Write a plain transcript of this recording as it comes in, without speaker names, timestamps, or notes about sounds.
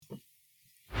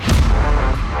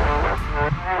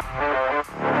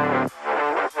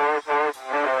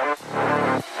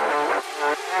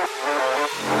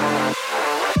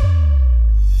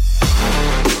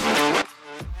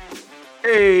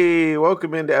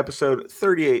welcome into episode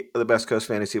 38 of the Best Coast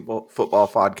Football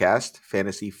Podcast.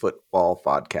 Fantasy Football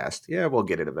Podcast. Yeah, we'll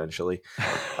get it eventually.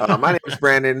 My name is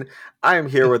Brandon. I am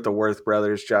here with the Worth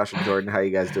brothers, Josh and Jordan. How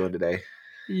you guys doing today?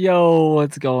 Yo,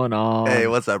 what's going on? Hey,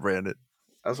 what's up, Brandon?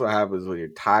 That's what happens when you're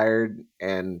tired.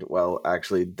 And, well,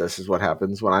 actually, this is what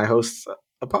happens when I host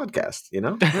a podcast, you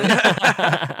know?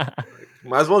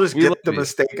 Might as well just get the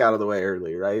mistake out of the way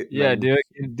early, right? Yeah, do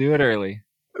it early.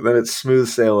 And then it's smooth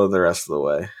sailing the rest of the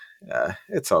way. Yeah,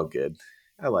 it's all good.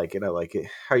 I like it.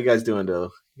 How you guys doing,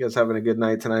 though? You guys having a good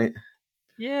night tonight?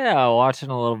 Yeah, watching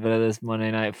a little bit of this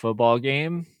Monday Night Football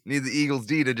game. Need the Eagles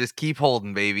D to just keep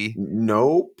holding, baby.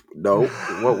 Nope.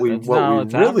 What we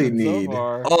really need.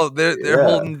 So they're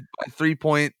holding by 3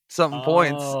 point something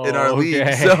points in our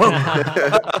league. So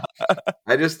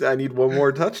I need one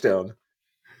more touchdown.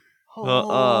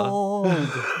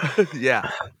 Yeah,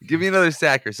 give me another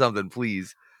sack or something,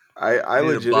 please. I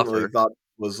legitimately thought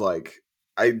was like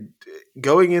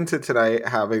going into tonight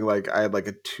having I had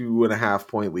a 2.5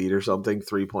 point lead or something,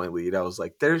 3 point lead. I was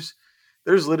like, there's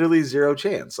literally zero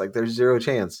chance. There's zero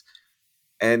chance,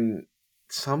 and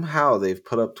somehow they've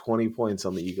put up 20 points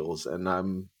on the Eagles, and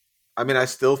I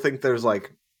still think there's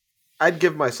I'd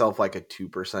give myself a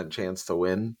 2% chance to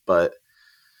win, but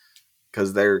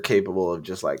because they're capable of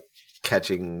just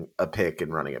catching a pick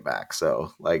and running it back.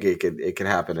 So it could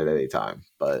happen at any time.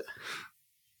 But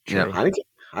yeah,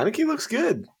 Heineke looks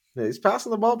good. He's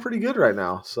passing the ball pretty good right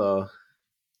now. So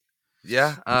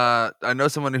yeah, I know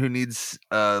someone who needs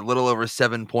a little over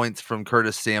 7 points from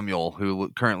Curtis Samuel, who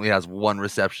currently has one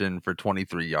reception for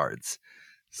 23 yards.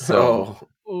 So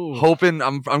hoping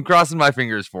I'm crossing my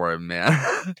fingers for him,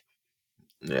 man.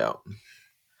 Yeah.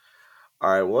 All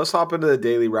right, well, let's hop into the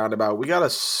daily roundabout. We got a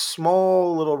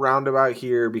small little roundabout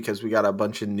here because we got a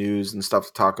bunch of news and stuff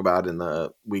to talk about in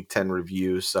the Week 10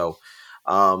 review. So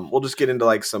we'll just get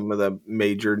into some of the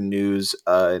major news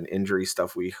and injury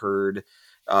stuff we heard.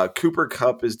 Cooper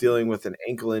Kupp is dealing with an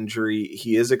ankle injury.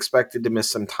 He is expected to miss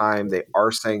some time. They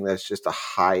are saying that's just a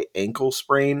high ankle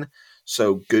sprain.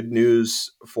 So good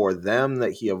news for them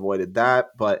that he avoided that.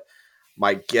 But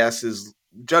my guess is,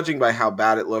 judging by how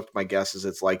bad it looked, my guess is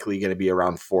it's likely going to be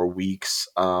around 4 weeks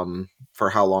for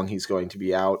how long he's going to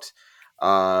be out.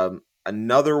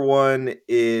 Another one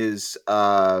is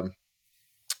Zach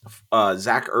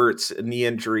Ertz, knee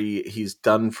injury. He's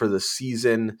done for the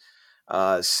season.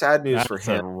 Sad news for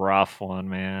him. That's a rough one,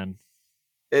 man.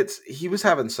 He was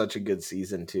having such a good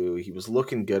season too. He was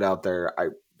looking good out there.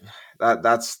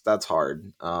 That's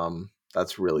hard.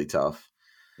 That's really tough.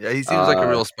 Yeah, he seems like a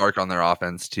real spark on their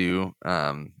offense too,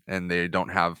 and they don't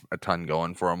have a ton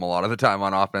going for him a lot of the time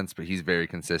on offense, but he's very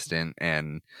consistent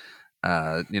and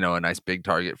a nice big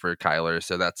target for Kyler.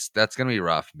 So that's gonna be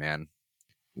rough, man.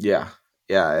 Yeah,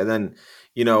 and then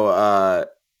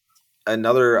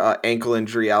another ankle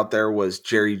injury out there was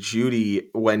Jerry Jeudy.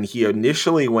 When he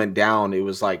initially went down, it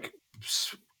was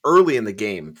early in the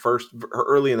game,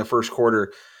 early in the first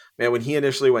quarter. Man, when he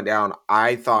initially went down,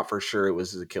 I thought for sure it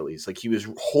was his Achilles. He was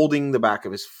holding the back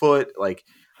of his foot. I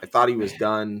thought he was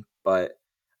done. But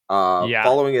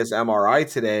following his MRI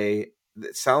today,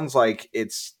 it sounds like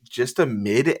it's just a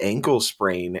mid-ankle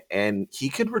sprain, and he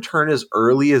could return as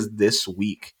early as this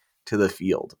week to the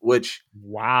field. Which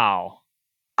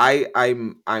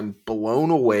I'm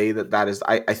blown away that is.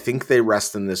 I think they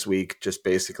rest him this week just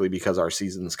basically because our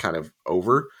season's kind of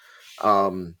over.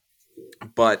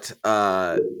 But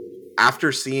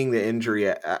after seeing the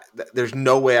injury, there's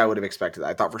no way I would have expected that.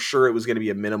 I thought for sure it was going to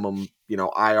be a minimum, IR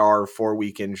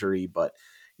 4-week injury. But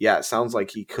yeah, it sounds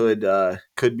like he could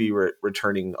be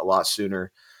returning a lot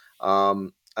sooner.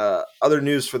 Other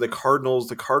news for the Cardinals.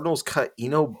 The Cardinals cut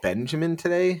Eno Benjamin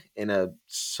today in a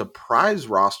surprise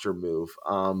roster move.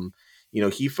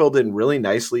 He filled in really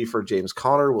nicely for James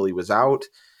Conner while he was out.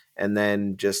 And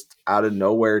then just out of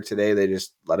nowhere today, they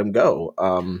just let him go.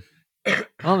 I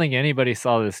don't think anybody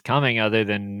saw this coming other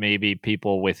than maybe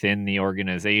people within the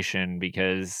organization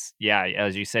because, yeah,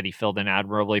 as you said, he filled in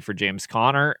admirably for James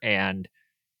Conner, and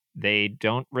they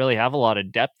don't really have a lot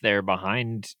of depth there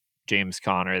behind James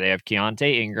Conner. They have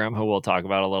Keontae Ingram, who we'll talk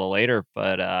about a little later,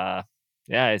 but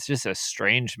yeah, it's just a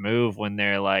strange move when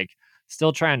they're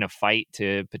still trying to fight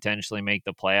to potentially make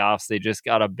the playoffs. They just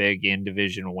got a big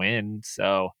in-division win,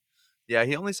 so... Yeah,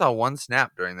 he only saw one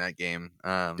snap during that game.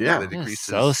 They decreased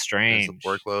so strange his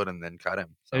workload and then cut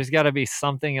him. So. There's got to be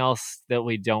something else that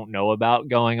we don't know about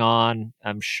going on.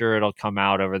 I'm sure it'll come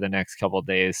out over the next couple of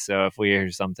days. So if we hear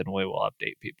something, we will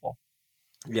update people.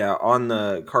 Yeah, on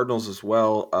the Cardinals as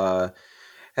well.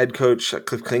 Head coach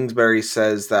Cliff Kingsbury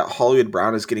says that Hollywood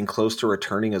Brown is getting close to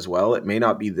returning as well. It may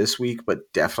not be this week,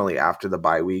 but definitely after the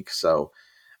bye week. So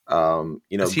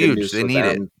It's good huge. news They for need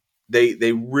them.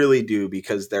 They really do,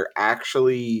 because they're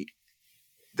actually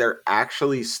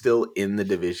still in the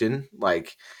division,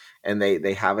 like, and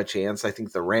they have a chance. I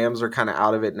think the Rams are kind of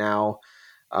out of it now.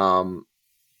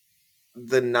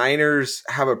 The Niners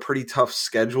have a pretty tough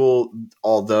schedule,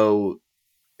 although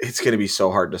it's going to be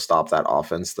so hard to stop that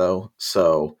offense, though.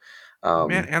 So,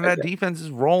 Man, and that defense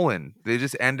is rolling. They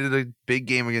just ended a big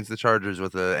game against the Chargers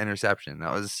with an interception.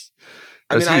 That was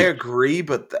I huge. agree,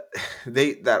 but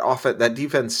that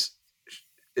defense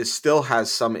still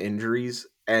has some injuries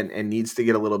and needs to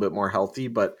get a little bit more healthy.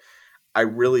 But I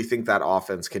really think that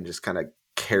offense can just kind of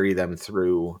carry them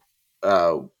through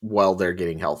while they're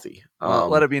getting healthy. Well,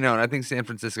 let it be known, I think San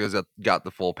Francisco's got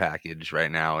the full package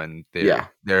right now, and they're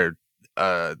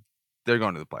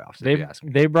going to the playoffs.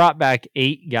 They brought back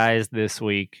 8 guys this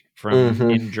week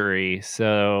from injury,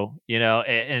 so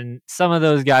and some of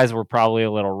those guys were probably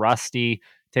a little rusty.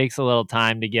 Takes a little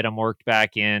time to get them worked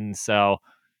back in, so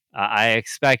I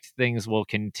expect things will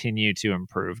continue to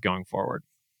improve going forward.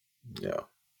 Yeah,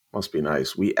 must be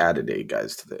nice. We added 8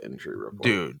 guys to the injury report,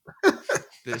 dude.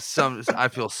 I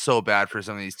feel so bad for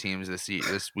some of these teams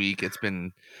this week. It's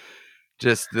been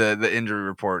just the injury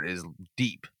report is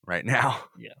deep right now.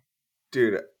 Yeah,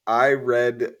 dude. I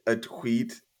read a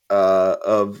tweet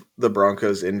of the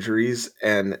Broncos injuries,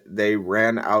 and they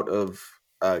ran out of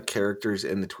characters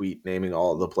in the tweet naming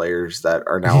all the players that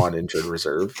are now on injured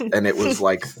reserve, and it was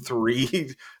like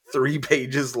three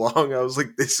pages long. I was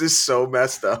like, this is so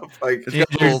messed up. Like,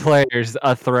 injured players,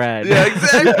 a thread. Yeah,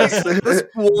 exactly. This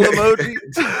cool emoji.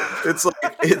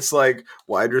 It's like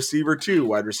wide receiver 2,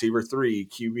 wide receiver 3,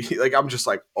 QB. Like, I'm just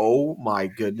like, oh my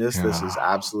goodness, this is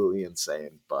absolutely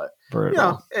insane. But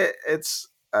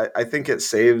I think it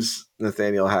saves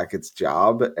Nathaniel Hackett's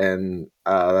job, and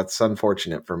that's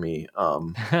unfortunate for me.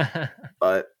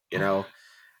 But it's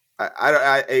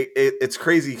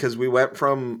crazy, because we went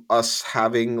from us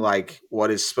having like what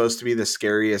is supposed to be the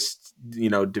scariest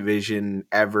division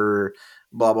ever,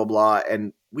 blah blah blah,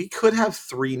 and we could have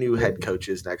 3 new head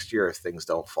coaches next year if things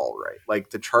don't fall right.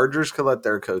 Like, the Chargers could let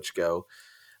their coach go.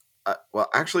 Well,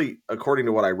 actually, according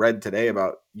to what I read today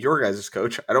about your guys'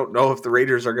 coach, I don't know if the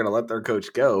Raiders are going to let their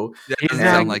coach go. Yeah,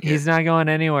 he's not going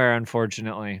anywhere,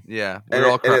 unfortunately. Yeah, we're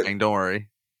all crying. Don't worry.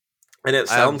 And it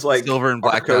sounds like silver and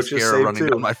black mascara running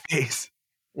down my face.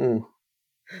 So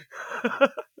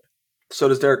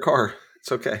does Derek Carr.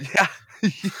 It's okay. Yeah.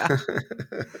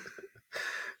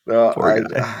 No,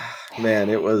 man,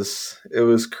 it was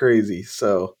crazy.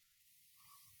 So,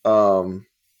 it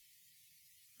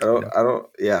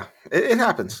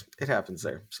happens. It happens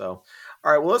there. So,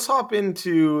 all right, well, let's hop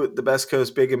into the Best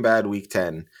Coast Big and Bad Week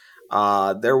 10.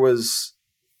 There was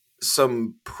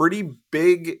some pretty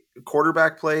big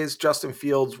quarterback plays. Justin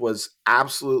Fields was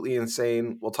absolutely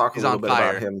insane. We'll talk a little bit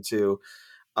about him too.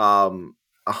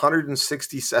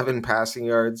 167 passing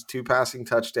yards, 2 passing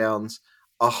touchdowns,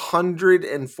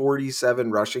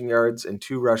 147 rushing yards, and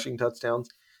 2 rushing touchdowns.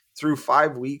 Through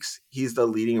 5 weeks, he's the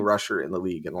leading rusher in the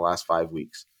league in the last 5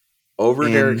 weeks. Over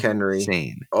Derrick Henry,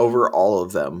 over all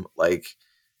of them. Like,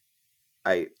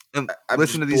 I'm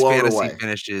listen to these fantasy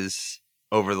finishes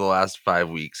over the last 5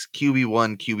 weeks.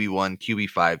 QB1, QB1,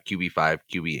 QB5, QB5,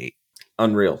 QB8.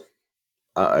 Unreal.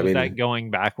 I mean, that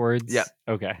going backwards? Yeah.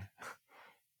 Okay.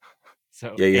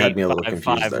 So yeah, you had me a little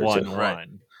confused there too. Right.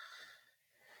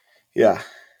 Yeah.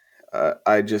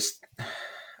 I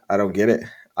don't get it.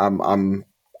 I'm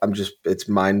just, it's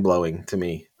mind blowing to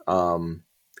me.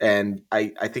 And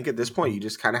I think at this point you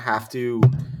just kind of have to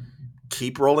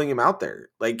keep rolling him out there.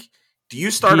 Like, do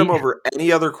you start him over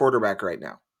any other quarterback right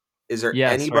now? Is there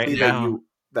anybody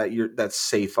that's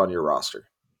safe on your roster?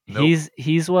 Nope.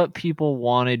 He's what people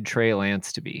wanted Trey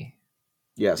Lance to be.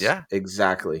 Yes. Yeah.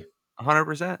 Exactly.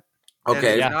 100%.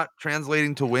 Okay. And it's not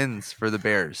translating to wins for the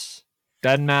Bears.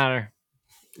 Doesn't matter.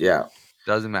 Yeah.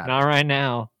 Doesn't matter. Not right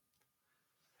now.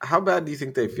 How bad do you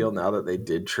think they feel now that they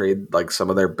did trade like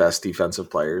some of their best defensive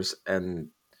players, and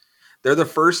they're the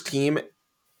first team?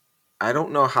 I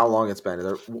don't know how long it's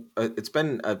been. It's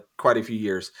been quite a few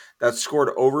years that scored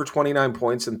over 29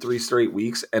 points in 3 straight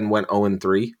weeks and went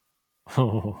 0-3.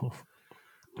 Oh,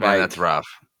 man, that's rough.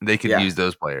 They could use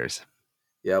those players.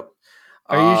 Yep.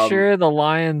 Are you sure the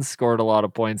Lions scored a lot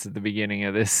of points at the beginning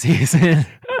of this season?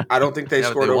 I don't think they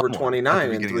scored over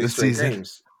 29 in 3 straight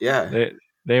games. Yeah.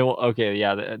 They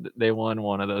won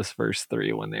one of those first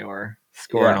 3 when they were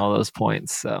scoring all those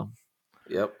points. So,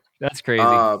 yep, that's crazy.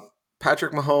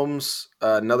 Patrick Mahomes,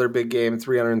 another big game,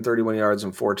 331 yards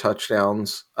and 4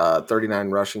 touchdowns, 39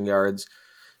 rushing yards.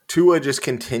 Tua just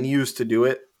continues to do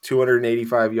it,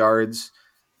 285 yards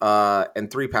and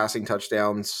 3 passing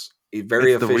touchdowns.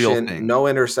 Very efficient, no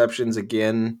interceptions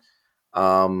again.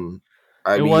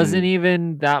 It wasn't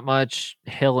even that much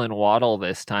Hill and Waddle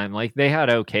this time. Like, they had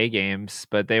okay games,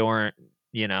 but they weren't,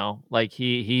 like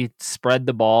he spread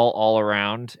the ball all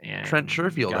around, and Trent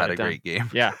Sherfield had a great game.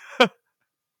 Yeah.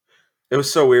 It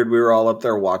was so weird. We were all up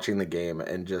there watching the game,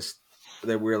 and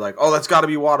we were like, "Oh, that's got to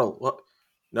be Waddle." What?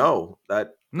 No,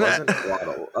 that wasn't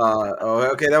Waddle.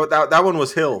 Okay, that one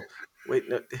was Hill. Wait,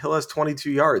 no, Hill has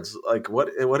 22 yards. Like,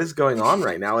 what is going on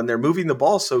right now? And they're moving the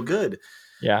ball so good.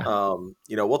 Yeah.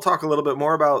 We'll talk a little bit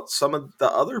more about some of the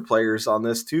other players on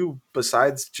this too,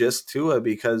 besides just Tua,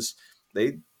 because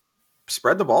they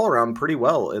spread the ball around pretty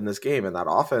well in this game, and that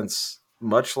offense,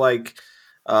 much like,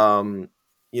 the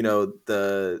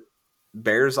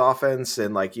Bears offense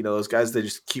and those guys that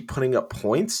just keep putting up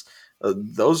points.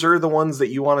 Those are the ones that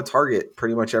you want to target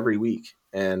pretty much every week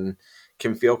and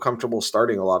can feel comfortable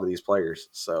starting a lot of these players.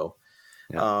 So,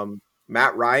 yeah.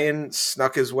 Matt Ryan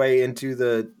snuck his way into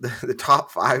the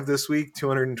top 5 this week,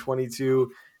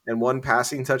 222 and 1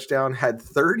 passing touchdown, had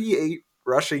 38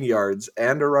 rushing yards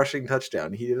and a rushing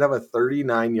touchdown. He did have a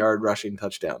 39-yard rushing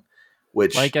touchdown,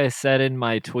 which, like I said in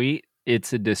my tweet,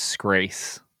 it's a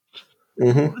disgrace.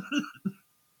 Mm-hmm.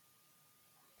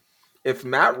 If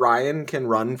Matt Ryan can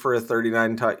run for a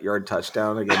 39-yard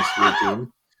touchdown against your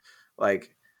team,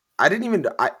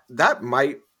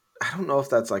 I don't know if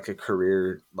that's like a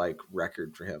career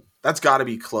record for him. That's got to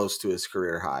be close to his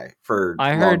career high for.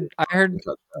 I heard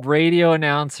radio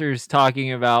announcers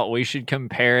talking about we should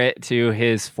compare it to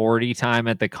his 40 time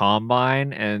at the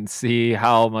combine and see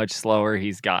how much slower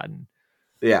he's gotten.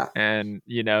 Yeah, and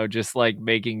just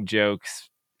making jokes,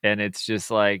 and it's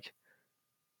just well,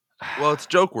 it's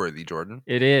joke worthy, Jordan.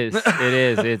 It is.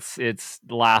 It's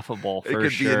laughable. For it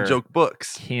could sure. be in joke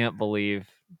books. Can't believe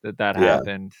that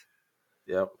happened.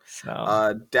 Yep.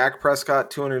 So Dak Prescott,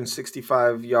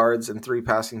 265 yards and 3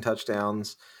 passing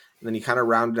touchdowns. And then he kind of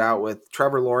rounded out with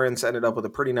Trevor Lawrence, ended up with a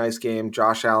pretty nice game.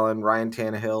 Josh Allen, Ryan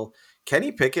Tannehill.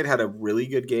 Kenny Pickett had a really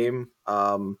good game.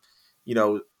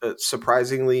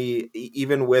 Surprisingly,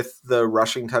 even with the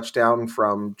rushing touchdown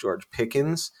from George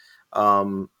Pickens,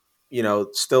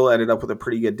 still ended up with a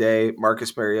pretty good day.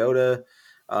 Marcus Mariota.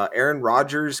 Aaron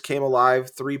Rodgers came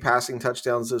alive, 3 passing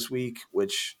touchdowns this week,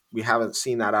 which we haven't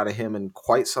seen that out of him in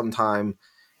quite some time,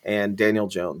 and Daniel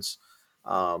Jones.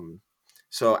 So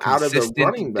out of the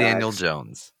running backs, Daniel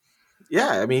Jones.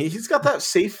 Yeah, I mean, he's got that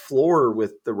safe floor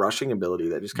with the rushing ability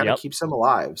that just kind of keeps him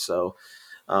alive. So,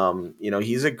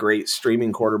 he's a great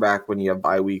streaming quarterback when you have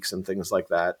bye weeks and things like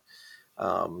that.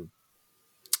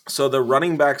 So the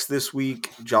running backs this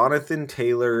week, Jonathan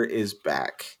Taylor is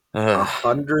back.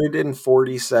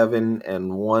 147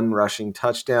 and 1 rushing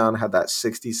touchdown, had that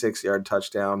 66-yard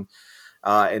touchdown,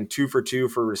 and 2 for 2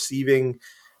 for receiving.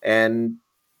 And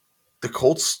the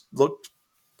Colts looked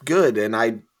good.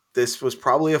 And this was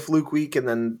probably a fluke week, and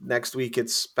then next week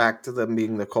it's back to them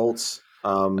being the Colts.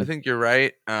 I think you're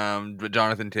right. But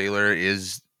Jonathan Taylor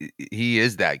is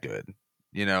that good,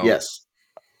 Yes.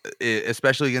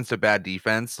 Especially against a bad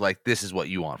defense. This is what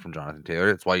you want from Jonathan Taylor.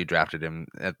 That's why you drafted him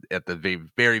at the very,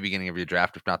 very beginning of your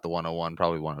draft, if not the 101,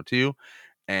 probably 102.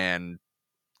 And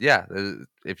yeah,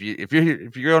 if you're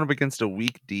going up against a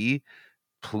weak D,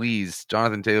 please,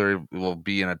 Jonathan Taylor will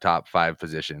be in a top 5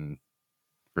 position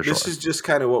for sure. This is just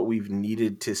kind of what we've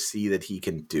needed to see that he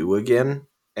can do again,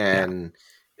 and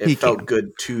it felt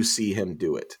good to see him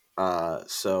do it.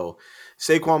 So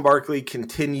Saquon Barkley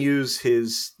continues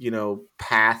his,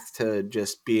 path to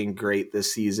just being great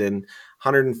this season.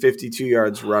 152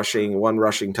 yards rushing, 1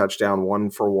 rushing touchdown, 1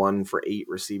 for 1 for 8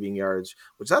 receiving yards,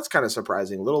 which that's kind of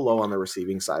surprising. A little low on the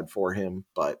receiving side for him,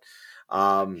 but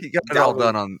he got it all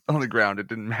done on the ground. It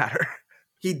didn't matter.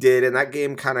 He did, and that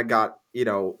game kind of got,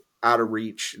 out of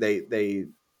reach. They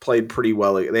played pretty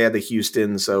well. They had the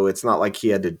Houston, so it's not like he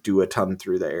had to do a ton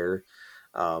through the air.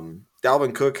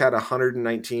 Dalvin Cook had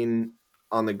 119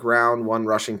 on the ground, 1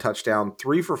 rushing touchdown,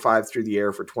 3 for 5 through the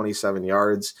air for 27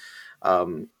 yards.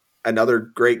 Another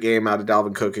great game out of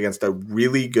Dalvin Cook against a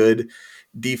really good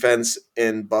defense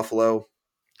in Buffalo.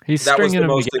 He's stringing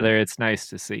them together. It's nice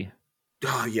to see.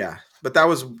 Oh, yeah. But that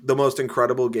was the most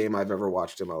incredible game I've ever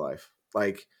watched in my life.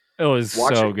 It was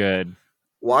so good.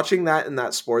 Watching that in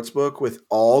that sports book with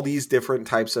all these different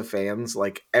types of fans,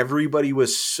 everybody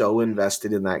was so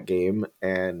invested in that game.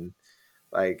 And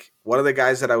one of the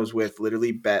guys that I was with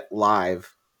literally bet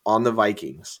live on the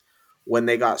Vikings. When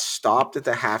they got stopped at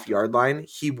the half-yard line,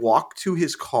 he walked to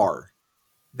his car.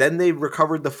 Then they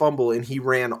recovered the fumble, and he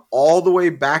ran all the way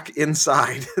back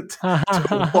inside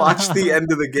to watch the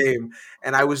end of the game.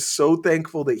 And I was so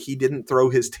thankful that he didn't throw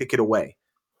his ticket away.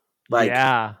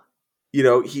 Yeah.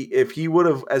 if he would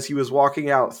have, as he was walking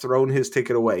out, thrown his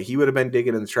ticket away, he would have been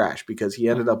digging in the trash because he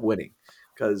ended up winning.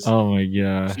 Because oh my he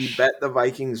gosh, bet the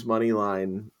Vikings money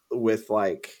line with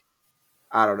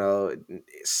I don't know,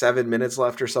 7 minutes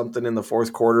left or something in the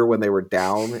fourth quarter when they were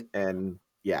down, and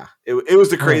yeah, it was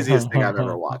the craziest thing I've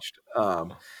ever watched.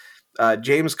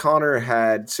 James Conner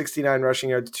had 69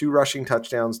 rushing yards, 2 rushing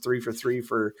touchdowns, 3 for 3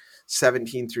 for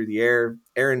 17 through the air.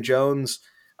 Aaron Jones,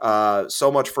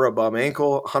 so much for a bum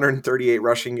ankle, 138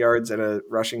 rushing yards and a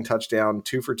rushing touchdown,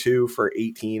 2 for 2 for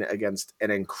 18 against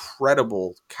an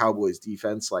incredible Cowboys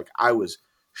defense. Like, I was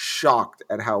shocked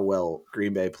at how well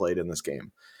Green Bay played in this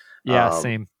game. yeah,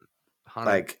 same.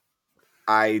 Like,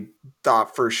 I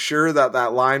thought for sure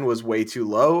that line was way too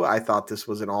low. I thought this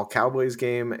was an all Cowboys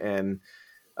game, and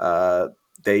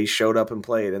they showed up and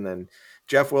played. And then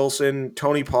Jeff Wilson,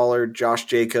 Tony Pollard, Josh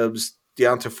Jacobs,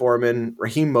 Deonta Foreman,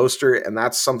 Raheem Mostert, and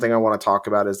that's something I want to talk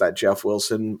about is that Jeff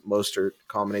Wilson-Mostert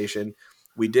combination.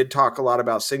 We did talk a lot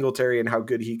about Singletary and how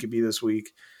good he could be this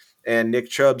week. And Nick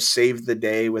Chubb saved the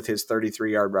day with his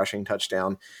 33-yard rushing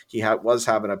touchdown. He was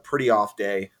having a pretty off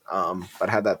day, but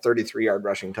had that 33-yard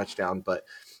rushing touchdown. But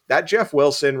that Jeff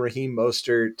Wilson, Raheem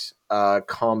Mostert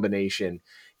combination,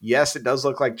 yes, it does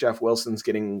look like Jeff Wilson's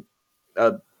getting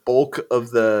a bulk of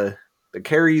the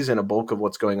carries and a bulk of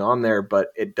what's going on there, but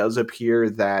it does appear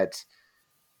that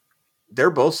they're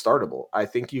both startable. I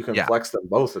think you can flex them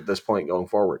both at this point going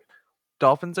forward.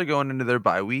 Dolphins are going into their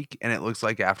bye week, and it looks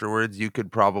like afterwards you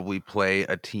could probably play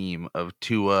a team of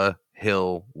Tua,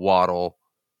 Hill, Waddle,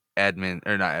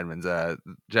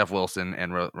 Jeff Wilson,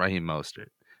 and Raheem Mostert.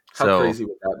 How crazy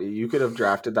would that be? You could have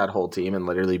drafted that whole team and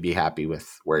literally be happy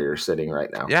with where you're sitting right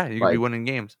now. Yeah, you could be winning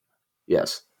games.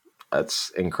 Yes,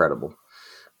 that's incredible.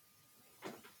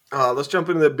 Let's jump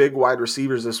into the big wide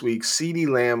receivers this week. CeeDee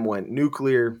Lamb went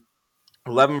nuclear,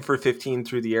 11 for 15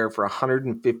 through the air for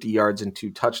 150 yards and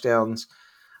 2 touchdowns.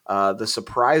 The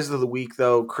surprise of the week,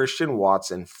 though, Christian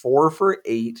Watson, 4 for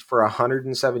 8 for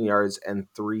 107 yards and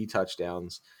 3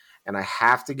 touchdowns. And I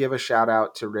have to give a shout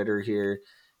out to Ritter here.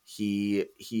 He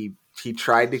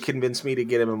tried to convince me to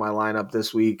get him in my lineup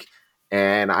this week,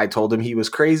 and I told him he was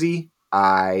crazy.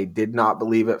 I did not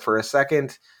believe it for a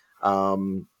second.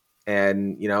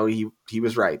 And he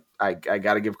was right. I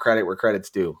got to give credit where credit's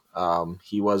due.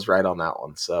 He was right on that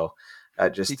one. So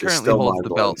he currently holds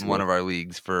the belt in one of our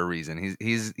leagues for a reason.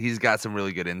 He's got some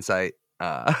really good insight.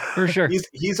 For sure.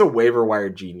 He's a waiver wire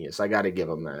genius. I got to give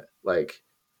him that. Like,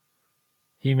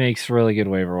 he makes really good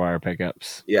waiver wire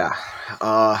pickups. Yeah.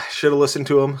 Should have listened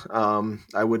to him.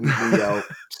 I wouldn't be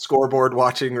scoreboard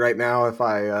watching right now if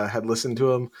I had listened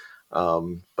to him.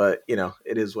 But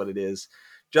it is what it is.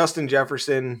 Justin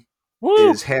Jefferson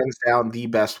is hands down the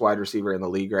best wide receiver in the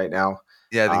league right now.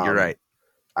 Yeah, I think you're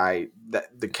right.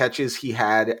 The catches he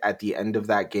had at the end of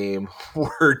that game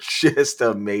were just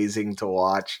amazing to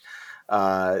watch.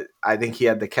 I think he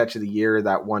had the catch of the year,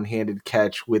 that one-handed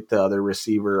catch with the other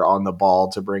receiver on the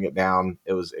ball to bring it down.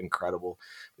 It was incredible.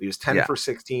 He was 10 for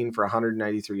 16 for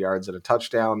 193 yards and a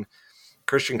touchdown.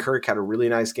 Christian Kirk had a really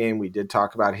nice game. We did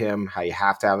talk about him, how you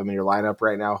have to have him in your lineup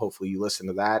right now. Hopefully you listen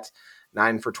to that.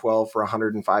 9 for 12 for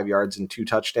 105 yards and 2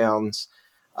 touchdowns.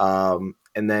 And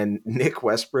then Nick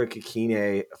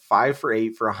Westbrook-Ikine, 5 for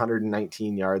 8 for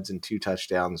 119 yards and 2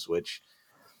 touchdowns, which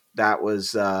that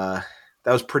was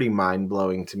pretty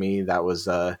mind-blowing to me. That was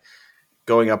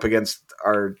going up against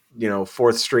our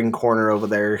fourth string corner over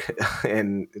there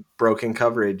and broken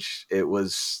coverage.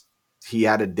 He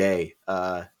had a day.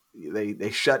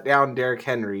 They shut down Derrick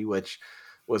Henry, which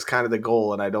was kind of the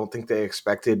goal, and I don't think they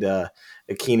expected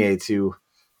Ikine to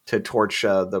torch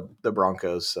the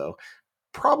Broncos. So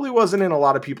probably wasn't in a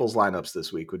lot of people's lineups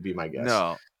this week, would be my guess.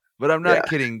 No, but I'm not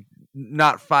kidding.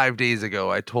 Not 5 days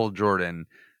ago, I told Jordan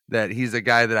that he's a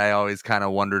guy that I always kind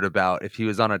of wondered about if he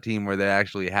was on a team where they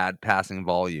actually had passing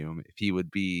volume, if he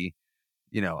would be,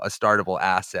 a startable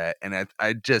asset. And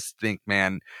I just think,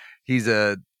 man, he's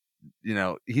a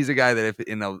guy that if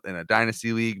in a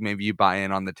dynasty league, maybe you buy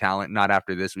in on the talent, not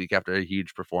after this week, after a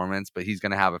huge performance, but he's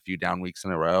going to have a few down weeks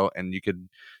in a row, and you could,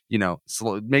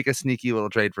 make a sneaky little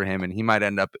trade for him, and he might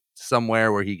end up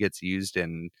somewhere where he gets used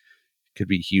and could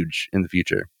be huge in the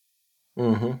future.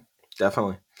 Mm-hmm.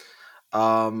 Definitely.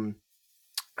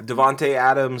 Devontae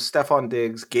Adams, Stephon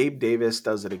Diggs, Gabe Davis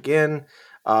does it again.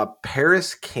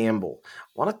 Paris Campbell. I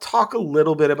want to talk a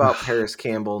little bit about Paris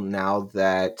Campbell now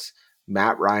that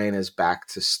Matt Ryan is back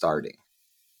to starting.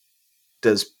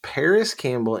 Does Paris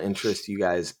Campbell interest you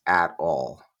guys at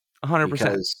all? 100%.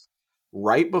 Because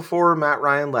right before Matt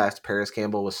Ryan left, Paris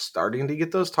Campbell was starting to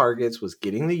get those targets, was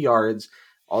getting the yards.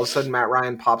 All of a sudden, Matt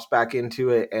Ryan pops back into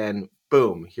it, and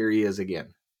boom, here he is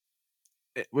again.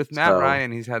 With Matt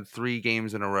Ryan, he's had 3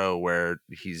 games in a row where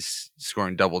he's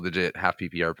scoring double-digit half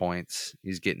PPR points.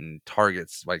 He's getting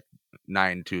targets like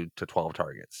 9 to 12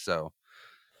 targets. So,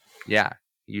 yeah,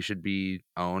 you should be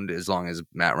owned as long as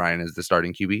Matt Ryan is the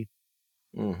starting QB.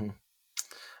 Mm-hmm.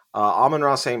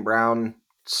 Amon-Ra St. Brown,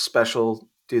 special.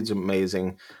 Dude's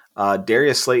amazing.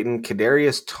 Darius Slayton,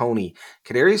 Kadarius Toney.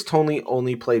 Kadarius Toney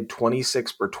only played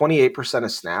 28%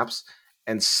 of snaps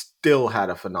and still had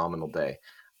a phenomenal day.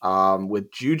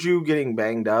 With Juju getting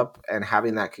banged up and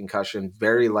having that concussion,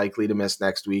 very likely to miss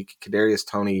next week, Kadarius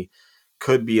Toney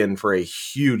could be in for a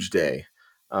huge day.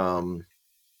 Chris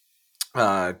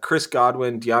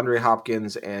Godwin, DeAndre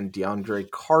Hopkins, and DeAndre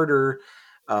Carter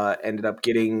ended up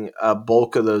getting a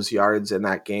bulk of those yards in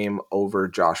that game over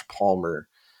Josh Palmer.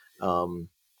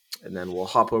 And then we'll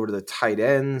hop over to the tight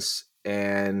ends,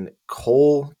 and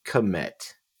Cole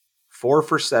Kmet, 4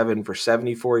 for 7 for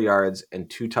 74 yards and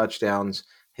 2 touchdowns.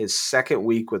 His second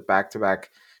week with back-to-back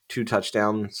 2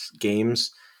 touchdowns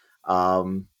games.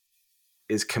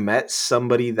 Is Kmet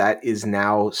somebody that is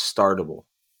now startable?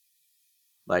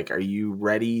 Like, are you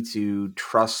ready to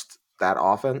trust that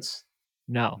offense?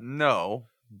 No.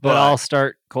 But I'll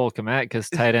start Cole Kmet because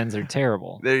tight ends are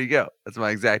terrible. There you go. That's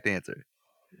my exact answer.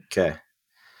 Okay.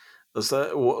 Let's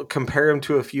compare him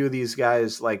to a few of these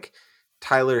guys like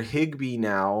Tyler Higbee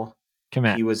now.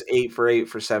 Kmet. He was 8 for 8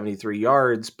 for 73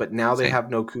 yards, but now they have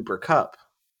no Cooper Kupp.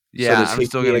 Yeah, so does I'm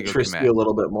still going to go interest Kmet. you a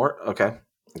little bit more? Okay.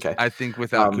 I think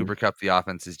without Cooper Kupp, the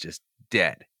offense is just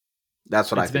dead.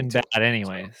 That's what I think. It's been bad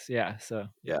anyways. So. Yeah. So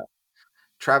yeah.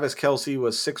 Travis Kelce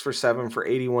was 6 for 7 for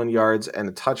 81 yards and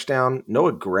a touchdown.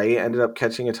 Noah Gray ended up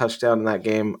catching a touchdown in that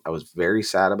game. I was very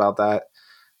sad about that.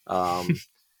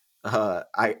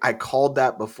 I called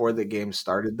that before the game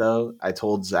started, though. I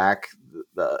told Zach,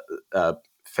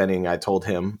 Fenning, I told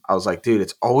him, I was like, dude,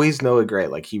 it's always Noah Gray.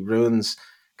 Like, he ruins,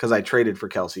 because I traded for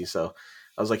Kelce. So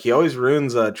I was like, he always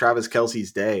ruins Travis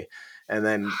Kelce's day. And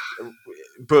then,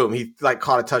 boom, he like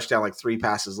caught a touchdown like 3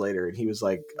 passes later. And he was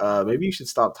like, maybe you should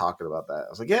stop talking about that. I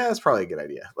was like, yeah, that's probably a good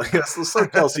idea. Like, so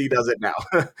Kelce does it now.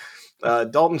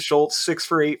 Dalton Schultz, 6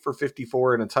 for 8 for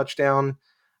 54 and a touchdown.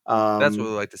 That's what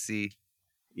we like to see.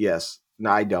 Yes. No,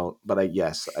 I don't, but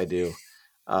yes, I do.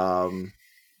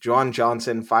 Juwan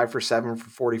Johnson, 5 for 7 for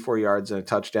 44 yards and a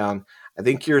touchdown. I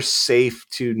think you're safe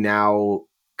to now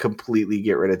completely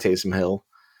get rid of Taysom Hill.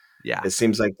 Yeah. It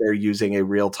seems like they're using a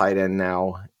real tight end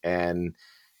now and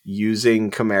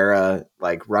using Kamara,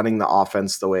 like running the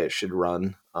offense the way it should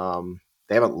run.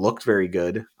 They haven't looked very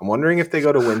good. I'm wondering if they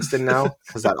go to Winston now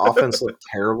because that offense looked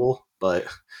terrible, but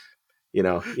you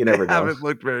never know. They haven't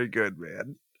looked very good,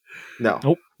 man. No,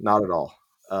 not at all.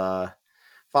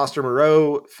 Foster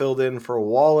Moreau filled in for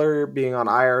Waller, being on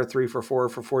IR, 3 for 4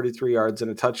 for 43 yards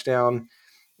and a touchdown.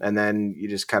 And then you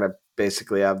just kind of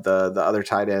basically have the other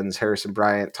tight ends. Harrison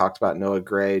Bryant, talked about Noah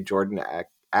Gray, Jordan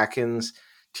Atkins.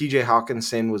 TJ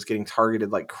Hawkinson was getting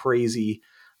targeted like crazy.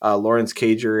 Lawrence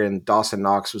Cager and Dawson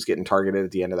Knox was getting targeted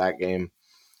at the end of that game.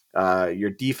 Your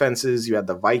defenses, you had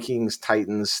the Vikings,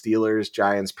 Titans, Steelers,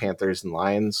 Giants, Panthers, and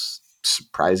Lions,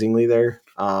 surprisingly there.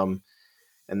 And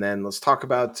then let's talk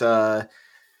about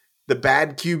the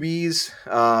bad QBs,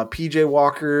 PJ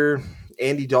Walker,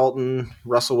 Andy Dalton,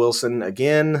 Russell Wilson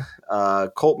again,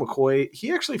 Colt McCoy.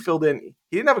 He actually filled in.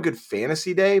 He didn't have a good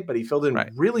fantasy day, but he filled in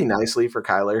really nicely for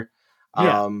Kyler.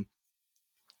 Yeah.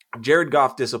 Jared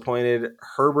Goff disappointed.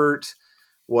 Herbert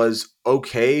was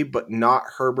okay, but not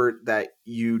Herbert that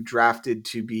you drafted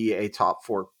to be a top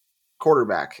 4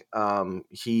 quarterback.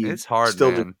 It's hard,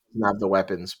 still man. doesn't have the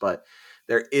weapons, but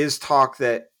there is talk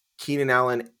that Keenan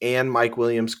Allen and Mike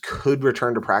Williams could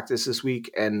return to practice this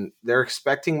week, and they're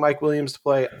expecting Mike Williams to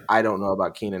play. I don't know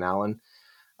about Keenan Allen.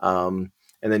 And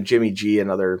then Jimmy G,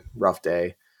 another rough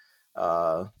day.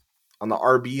 On the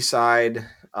RB side,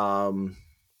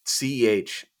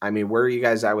 CEH. I mean, where are you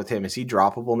guys at with him? Is he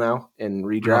droppable now in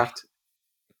redraft?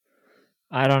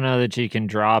 I don't know that you can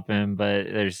drop him, but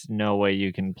there's no way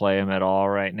you can play him at all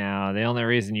right now. The only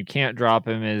reason you can't drop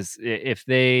him is if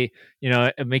they,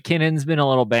 McKinnon's been a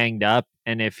little banged up,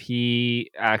 and if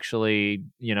he actually,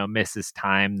 misses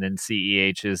time, then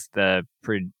CEH is the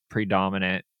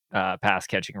predominant pass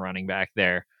catching running back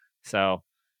there. So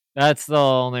that's the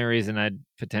only reason I'd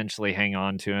potentially hang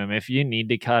on to him. If you need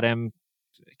to cut him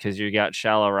because you got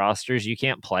shallow rosters, you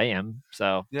can't play him.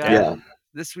 So yeah.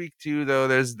 This week too, though,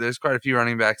 there's quite a few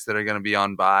running backs that are going to be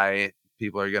on bye.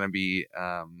 People are going to be,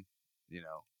 are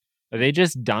they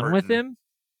just done hurting. with him?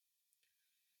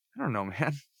 I don't know,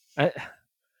 man.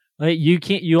 Like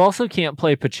you also can't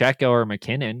play Pacheco or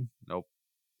McKinnon. Nope.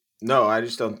 No, I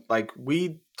just don't. Like,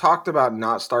 we talked about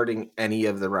not starting any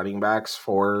of the running backs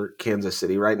for Kansas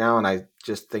City right now, and I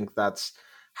just think that's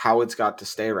how it's got to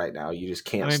stay right now. You just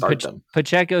can't start them.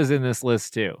 Pacheco's in this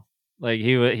list too. Like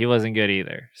he wasn't good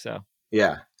either. So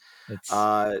yeah, it's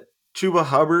Chuba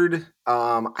Hubbard.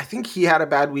 I think he had a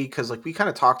bad week because like we kind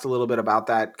of talked a little bit about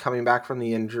that coming back from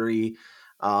the injury.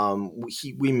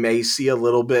 We may see a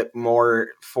little bit more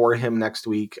for him next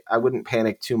week. I wouldn't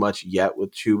panic too much yet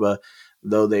with Chuba,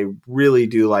 though they really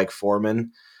do like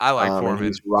Foreman. I like Foreman. And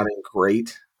he's running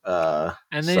great. And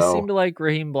they seem to like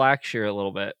Raheem Blackshear a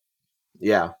little bit.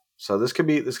 Yeah. So this could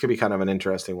be kind of an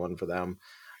interesting one for them.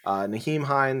 Naheem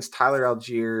Hines, Tyler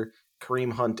Algier,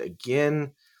 Kareem Hunt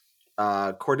again.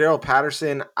 Cordero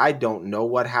Patterson, I don't know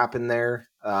what happened there.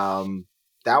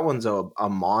 That one's a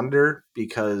monitor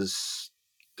because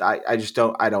I just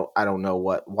don't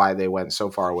know why they went so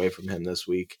far away from him this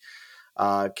week.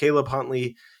 Caleb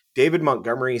Huntley, David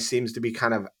Montgomery seems to be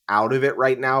kind of out of it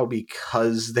right now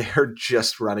because they're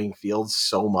just running fields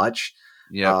so much.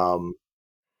 Yeah.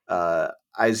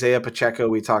 Isaiah Pacheco,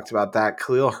 we talked about that.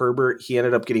 Khalil Herbert, he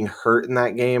ended up getting hurt in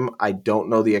that game. I don't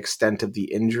know the extent of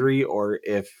the injury or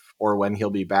when he'll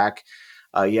be back.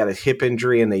 He had a hip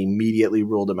injury and they immediately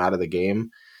ruled him out of the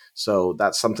game. So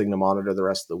that's something to monitor the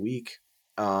rest of the week.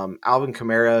 Alvin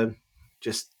Kamara,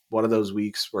 just one of those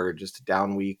weeks where just a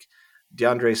down week.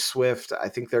 DeAndre Swift, I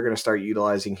think they're going to start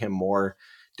utilizing him more.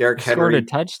 Derrick Henry scored a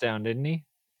touchdown, didn't he?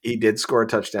 He did score a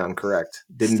touchdown, correct.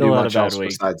 Didn't do much else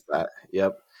besides that.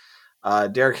 Yep.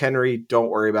 Derrick Henry, don't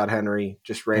worry about Henry.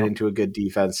 Just ran into a good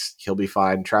defense. He'll be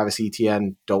fine. Travis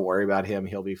Etienne, don't worry about him.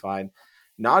 He'll be fine.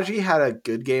 Najee had a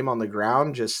good game on the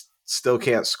ground, just still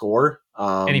can't score.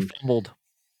 And he fumbled.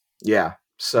 Yeah.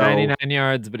 So 99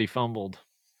 yards, but he fumbled.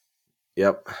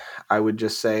 Yep. I would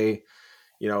just say,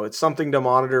 it's something to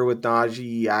monitor with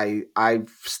Najee. I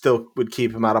still would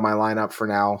keep him out of my lineup for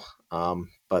now.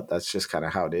 But that's just kind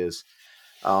of how it is.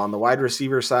 On the wide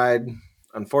receiver side,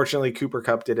 unfortunately, Cooper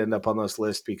Kupp did end up on this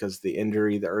list because the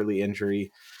early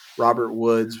injury. Robert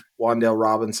Woods, Wan'Dale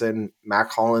Robinson,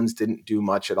 Mac Hollins didn't do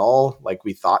much at all like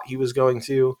we thought he was going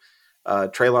to.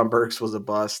 Treylon Burks was a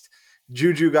bust.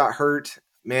 Juju got hurt.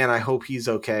 Man, I hope he's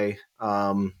okay.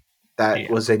 That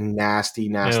was a nasty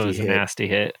hit. It was a nasty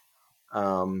hit.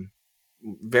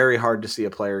 Very hard to see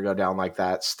a player go down like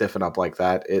that, stiffen up like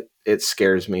that. It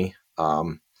scares me.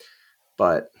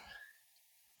 But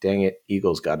dang it,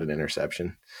 Eagles got an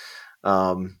interception.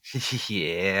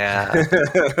 Yeah.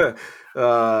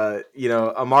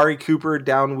 Amari Cooper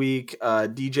down week.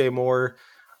 DJ Moore,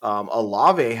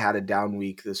 Olave had a down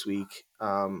week this week,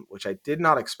 which I did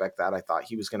not expect that. I thought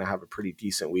he was going to have a pretty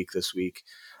decent week this week.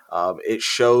 It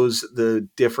shows the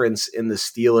difference in the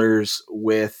Steelers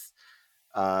with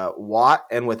Watt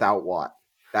and without Watt.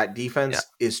 That defense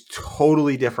is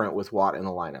totally different with Watt in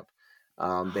the lineup.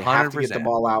 They have to get the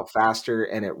ball out faster,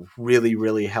 and it really,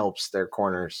 really helps their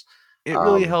corners. It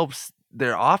really helps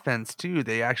their offense, too.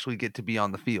 They actually get to be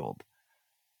on the field.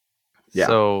 Yeah.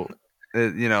 So,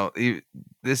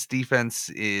 this defense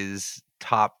is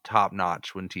top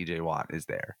notch when TJ Watt is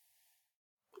there.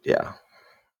 Yeah.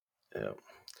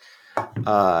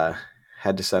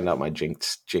 Had to send out my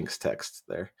jinx text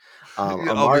there.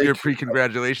 With your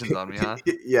pre-congratulations on me, huh?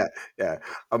 Yeah.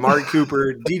 Amari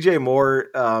Cooper, DJ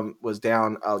Moore was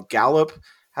down. Gallup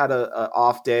had a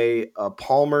off day.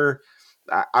 Palmer,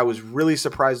 I was really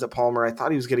surprised at Palmer. I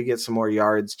thought he was going to get some more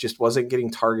yards. Just wasn't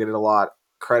getting targeted a lot.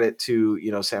 Credit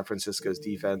to San Francisco's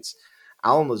defense.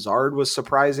 Alan Lazard was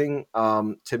surprising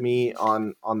to me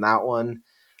on that one.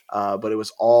 But it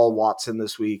was all Watson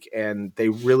this week, and they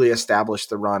really established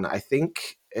the run. I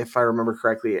think, if I remember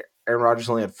correctly, Aaron Rodgers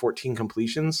only had 14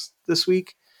 completions this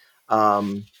week,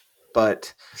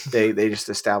 but they just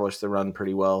established the run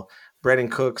pretty well. Brandon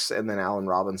Cooks and then Allen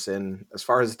Robinson. As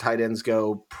far as the tight ends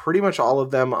go, pretty much all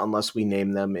of them, unless we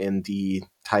name them in the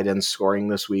tight end scoring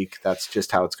this week. That's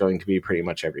just how it's going to be pretty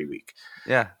much every week.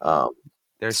 Yeah,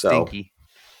 they're stinky.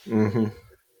 Mm-hmm.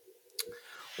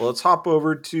 Well, let's hop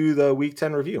over to the Week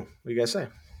 10 review. What do you guys say?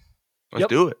 Let's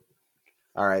do it.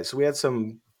 All right. So we had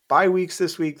some bye weeks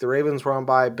this week. The Ravens were on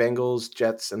bye, Bengals,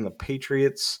 Jets, and the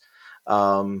Patriots.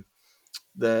 The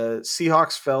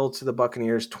Seahawks fell to the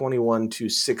Buccaneers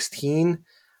 21-16.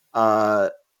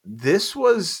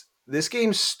 This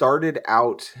game started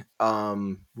out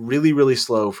really, really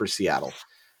slow for Seattle.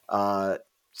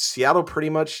 Seattle pretty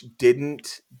much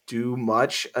didn't do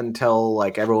much until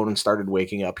everyone started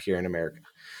waking up here in America.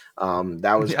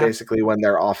 That was basically when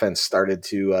their offense started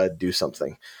to do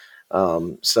something.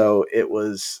 So it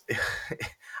was,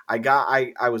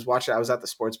 I was watching, I was at the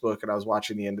sports book and I was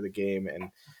watching the end of the game,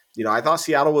 and, I thought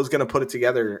Seattle was going to put it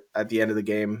together at the end of the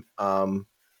game.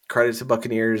 credit to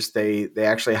Buccaneers. They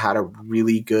actually had a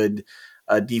really good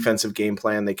defensive game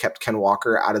plan. They kept Ken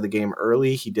Walker out of the game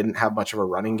early. He didn't have much of a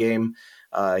running game.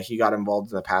 He got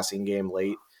involved in the passing game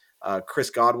late. Chris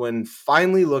Godwin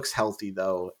finally looks healthy,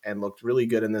 though, and looked really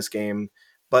good in this game.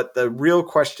 But the real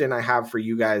question I have for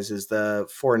you guys is the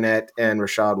Fournette and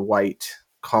Rachaad White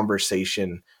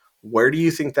conversation. Where do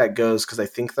you think that goes? Because I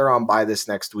think they're on bye this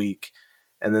next week,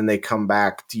 and then they come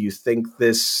back. Do you think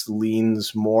this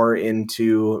leans more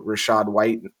into Rachaad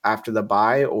White after the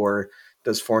bye, or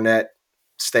does Fournette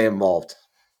stay involved?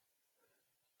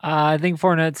 I think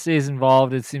Fournette stays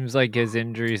involved. It seems like his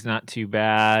injury is not too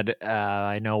bad.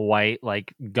 I know White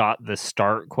got the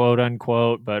start, quote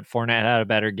unquote, but Fournette had a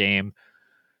better game.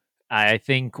 I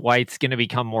think White's going to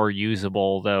become more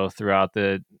usable though throughout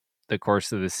the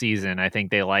course of the season. I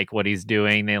think they like what he's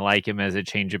doing. They like him as a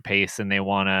change of pace, and they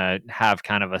want to have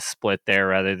kind of a split there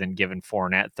rather than giving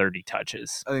Fournette 30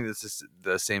 touches. I think this is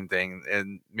the same thing,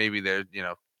 and maybe they're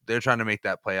trying to make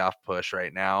that playoff push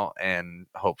right now, and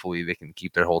hopefully they can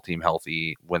keep their whole team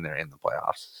healthy when they're in the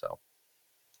playoffs. So,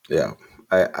 yeah,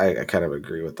 I kind of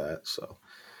agree with that. So,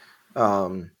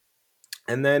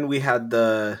 and then we had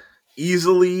the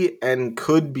easily and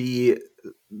could be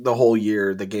the whole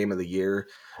year, the game of the year.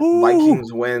 Ooh.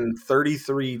 Vikings win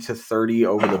 33-30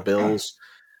 over the Bills.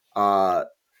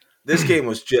 This game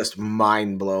was just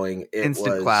mind-blowing.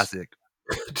 Instant classic.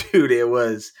 Dude, it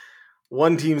was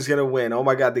one team's going to win. Oh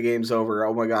my God, the game's over.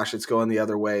 Oh my gosh, it's going the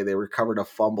other way. They recovered a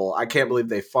fumble. I can't believe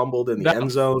they fumbled in the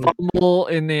end zone. Fumble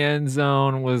in the end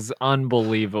zone was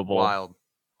unbelievable. Wild.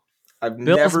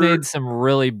 Bills made some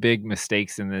really big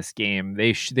mistakes in this game.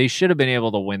 They should have been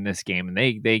able to win this game, and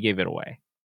they gave it away.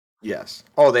 Yes.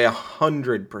 Oh, they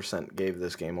 100% gave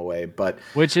this game away, but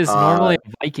which is normally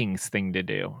a Vikings thing to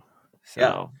do. So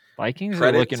yeah. Vikings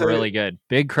are looking really good.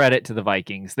 Big credit to the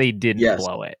Vikings. They didn't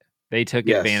blow it. They took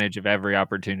advantage of every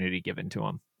opportunity given to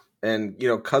them. And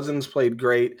Cousins played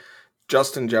great.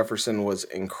 Justin Jefferson was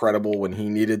incredible when he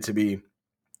needed to be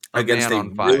against a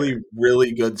really,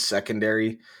 really good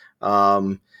secondary.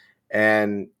 And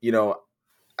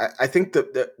I think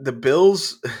the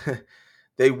Bills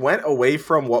they went away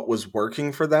from what was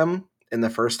working for them in the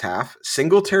first half.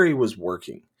 Singletary was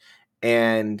working,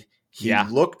 and he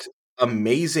looked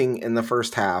amazing in the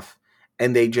first half,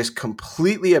 and they just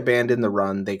completely abandoned the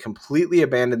run. They completely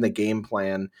abandoned the game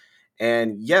plan.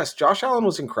 And yes, Josh Allen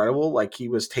was incredible. Like, he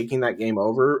was taking that game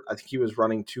over. I think he was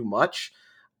running too much.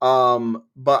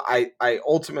 But I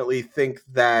ultimately think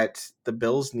that the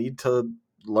Bills need to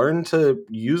learn to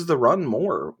use the run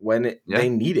more when they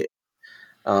need it.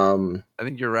 I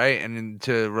think you're right, and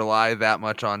to rely that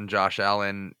much on Josh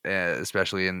Allen,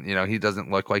 especially in he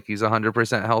doesn't look like he's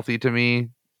 100% healthy to me,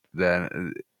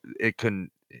 then it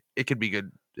could be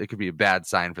good. It could be a bad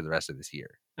sign for the rest of this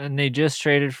year. And they just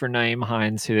traded for Nyheim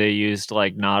Hines, who they used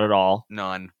not at all.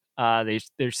 None.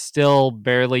 They're still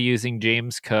barely using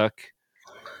James Cook.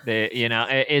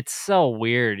 It's so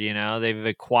weird. They've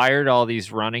acquired all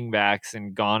these running backs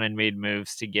and gone and made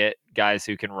moves to get guys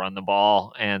who can run the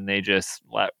ball, and they just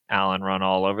let Allen run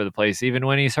all over the place, even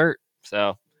when he's hurt.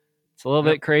 So it's a little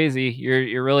bit crazy.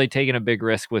 You're really taking a big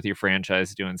risk with your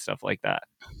franchise doing stuff like that.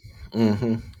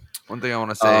 Mm-hmm. One thing I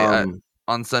want to say,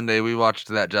 on Sunday we watched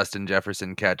that Justin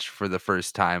Jefferson catch for the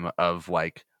first time of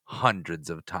hundreds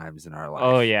of times in our life.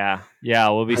 Oh yeah,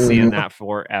 we'll be seeing that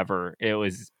forever. It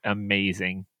was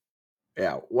amazing.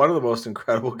 Yeah, one of the most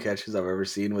incredible catches I've ever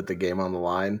seen with the game on the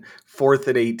line. 4th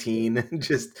and 18.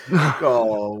 Just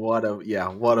what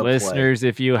a listeners, play.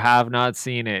 If you have not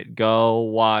seen it, go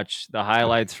watch the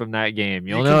highlights from that game.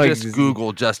 You can just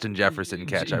Google Justin Jefferson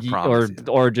catch, I promise.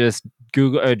 Or just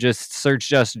Google just search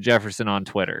Justin Jefferson on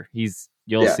Twitter.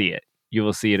 You'll see it. You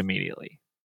will see it immediately.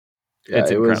 Yeah,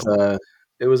 it's incredible.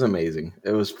 It was amazing.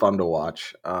 It was fun to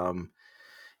watch.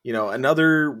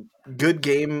 Another good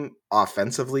game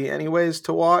offensively anyways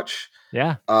to watch.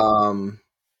 Yeah.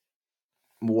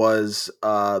 Was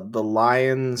the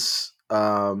Lions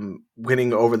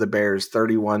winning over the Bears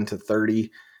 31-30.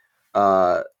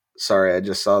 Sorry, I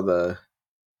just saw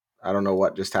I don't know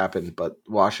what just happened, but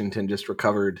Washington just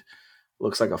recovered.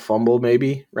 Looks like a fumble,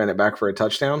 maybe. Ran it back for a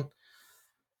touchdown.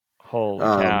 Holy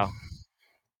cow.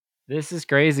 This is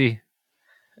crazy.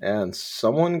 And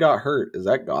someone got hurt. Is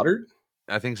that Goddard?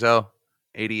 I think so.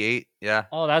 88, yeah.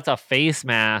 Oh, that's a face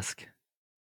mask.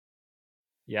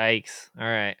 Yikes. All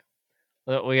right.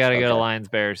 We got to go to Lions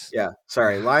Bears. Yeah,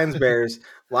 sorry. Lions Bears.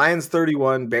 Lions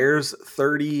 31, Bears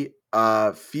 30.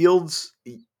 Fields,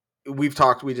 we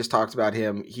just talked about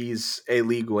him. He's a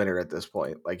league winner at this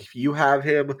point. Like, if you have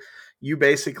him, you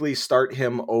basically start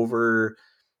him over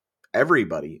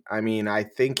everybody. I mean, I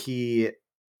think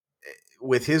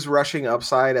with his rushing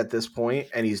upside at this point,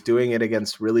 and he's doing it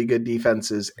against really good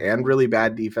defenses and really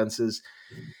bad defenses.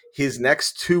 His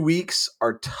next 2 weeks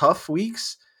are tough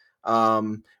weeks,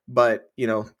 but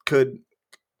could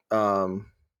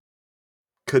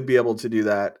be able to do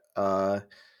that.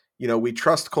 We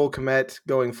trust Cole Kmet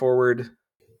going forward,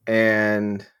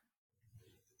 and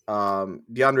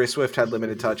DeAndre Swift had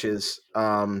limited touches.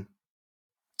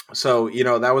 So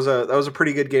that was a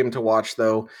pretty good game to watch,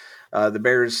 though. The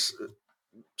Bears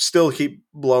still keep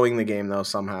blowing the game, though,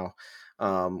 somehow.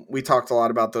 We talked a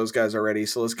lot about those guys already,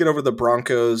 so let's get over the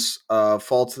Broncos.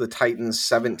 Fall to the Titans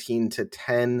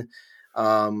 17-10.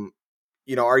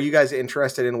 Are you guys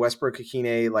interested in Westbrook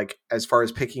Akine, like as far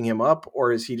as picking him up,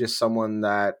 or is he just someone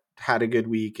that had a good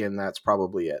week and that's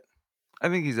probably it? I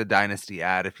think he's a dynasty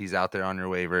ad if he's out there on your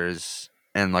waivers.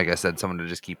 And like I said, someone to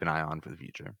just keep an eye on for the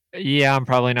future. Yeah, I'm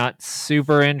probably not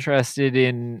super interested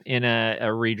in a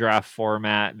redraft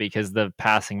format because the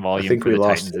passing volume for the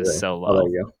Titans is so low. Oh, there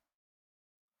you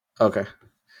go. Okay.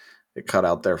 It cut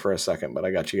out there for a second, but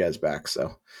I got you guys back.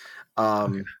 So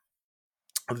the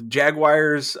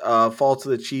Jaguars fall to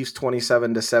the Chiefs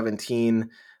 27-17.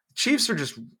 Chiefs are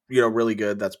just really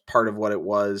good. That's part of what it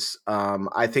was.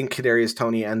 I think Kadarius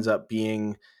Toney ends up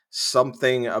being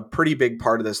a pretty big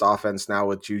part of this offense now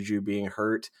with Juju being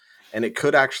hurt, and it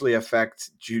could actually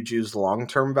affect Juju's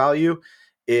long-term value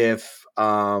if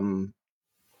Toney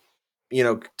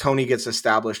gets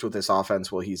established with this offense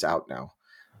while he's out now.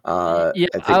 I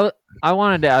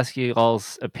wanted to ask you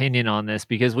all's opinion on this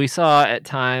because we saw at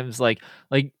times like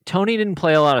Toney didn't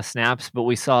play a lot of snaps, but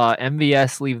we saw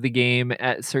MVS leave the game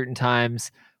at certain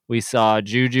times. We saw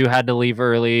Juju had to leave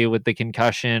early with the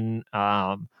concussion.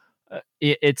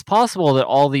 It's possible that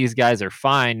all these guys are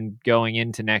fine going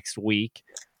into next week.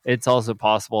 It's also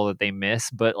possible that they miss,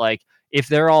 but if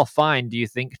they're all fine, do you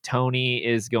think Toney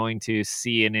is going to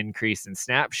see an increase in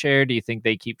snap share? Do you think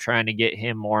they keep trying to get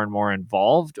him more and more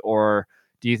involved? Or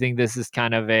do you think this is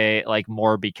kind of a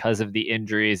more because of the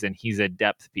injuries and he's a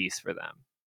depth piece for them?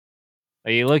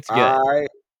 He looked good.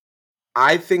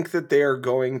 I think that they are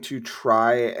going to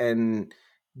try and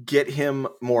get him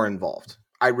more involved.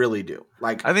 I really do.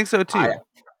 I think so too.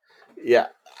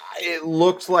 It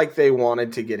looked like they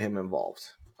wanted to get him involved.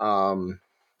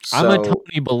 I'm a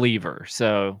Toney believer,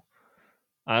 so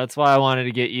that's why I wanted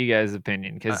to get you guys'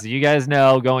 opinion because you guys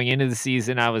know going into the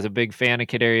season I was a big fan of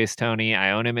Kadarius Toney.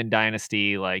 I own him in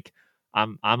Dynasty.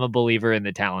 I'm a believer in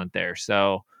the talent there.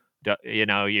 So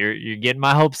you're getting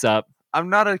my hopes up. I'm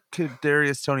not a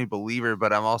Kadarius Toney believer,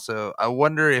 but I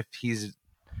wonder if he's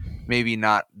maybe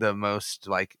not the most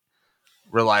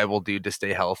reliable dude to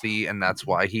stay healthy, and that's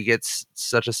why he gets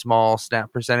such a small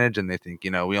snap percentage. And they think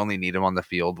we only need him on the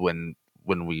field when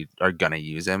we are gonna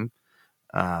use him.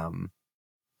 And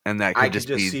that could I could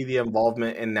just see the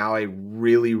involvement in now a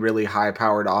really, really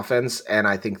high-powered offense, and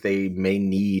I think they may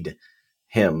need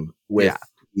him with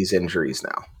these injuries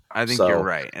now. I think you're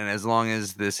right, and as long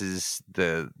as this is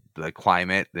the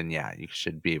climate, then you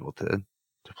should be able to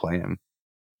play him.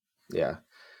 Yeah.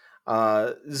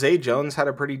 Zay Jones had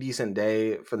a pretty decent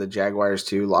day for the Jaguars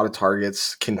too. A lot of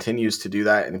targets, continues to do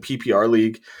that in the PPR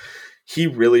league. He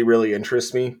really, really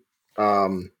interests me.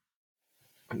 As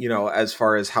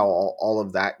far as how all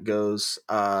of that goes.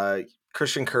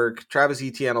 Christian Kirk, Travis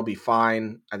Etienne will be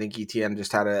fine. I think Etienne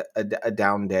just had a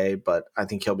down day, but I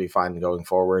think he'll be fine going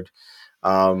forward.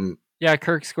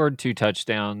 Kirk scored 2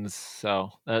 touchdowns,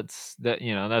 so that's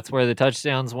where the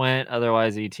touchdowns went.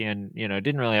 Otherwise, Etienne,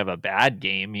 didn't really have a bad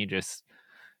game. He just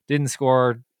didn't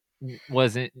score,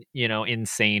 wasn't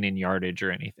insane in yardage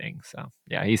or anything. So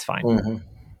he's fine. Mm-hmm.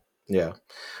 Yeah.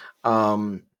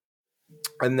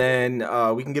 And then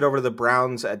we can get over to the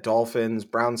Browns at Dolphins.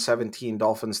 Browns 17,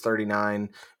 Dolphins 39.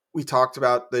 We talked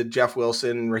about the Jeff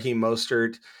Wilson, Raheem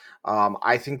Mostert.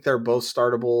 I think they're both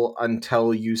startable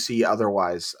until you see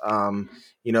otherwise.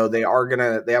 They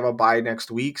have a bye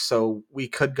next week, so we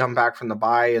could come back from the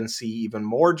bye and see even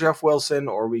more Jeff Wilson,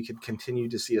 or we could continue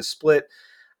to see a split.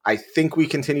 I think we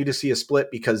continue to see a split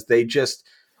because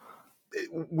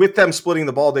with them splitting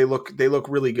the ball, they look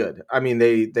really good. I mean,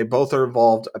 they both are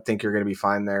involved. I think you're going to be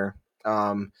fine there.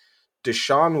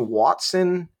 Deshaun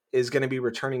Watson is going to be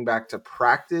returning back to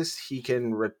practice. He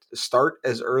can start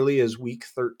as early as week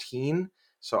 13,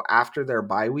 so after their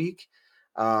bye week.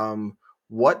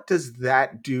 What does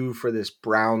that do for this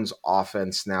Browns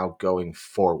offense now going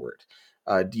forward?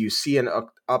 Do you see an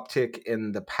uptick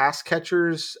in the pass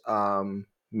catchers?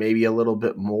 Maybe a little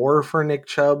bit more for Nick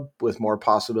Chubb with more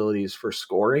possibilities for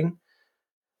scoring.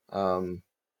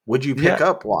 Would you pick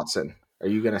up Watson? Are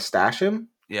you going to stash him?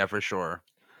 Yeah, for sure.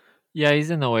 Yeah,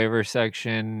 he's in the waiver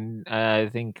section. I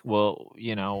think,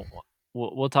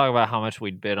 we'll talk about how much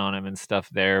we'd bid on him and stuff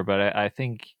there, but I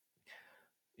think,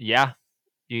 yeah,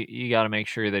 you got to make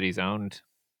sure that he's owned.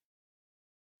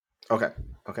 Okay.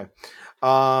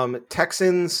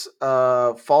 Texans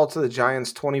fall to the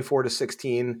Giants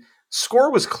 24-16.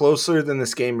 Score was closer than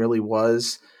this game really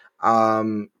was.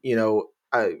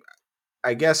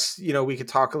 I guess we could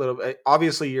talk a little bit.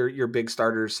 Obviously, your big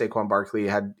starters, Saquon Barkley,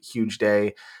 had huge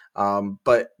day,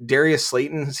 but Darius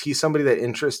Slayton, is he somebody that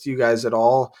interests you guys at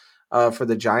all for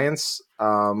the Giants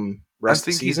I rest of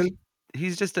the think season?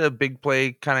 he's just a big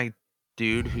play kind of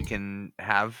dude who can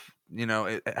have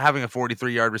having a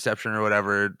 43-yard reception or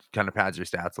whatever kind of pads your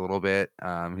stats a little bit.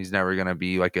 He's never going to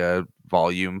be like a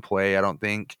volume play, I don't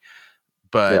think.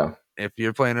 But if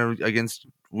you're playing against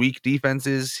weak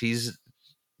defenses, he's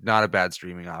not a bad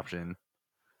streaming option.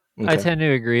 Okay. I tend to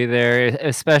agree there,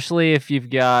 especially if you've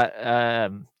got,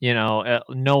 no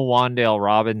Wan'Dale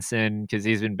Robinson because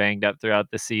he's been banged up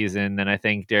throughout the season. Then I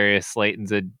think Darius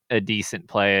Slayton's a decent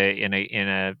play in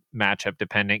a matchup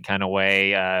dependent kind of way.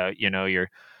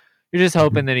 You're just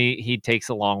hoping that he takes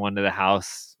a long one to the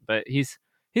house, but he's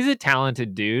a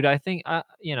talented dude. I think,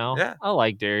 Yeah. I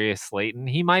like Darius Slayton.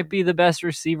 He might be the best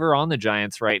receiver on the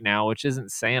Giants right now, which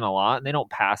isn't saying a lot. And they don't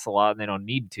pass a lot and they don't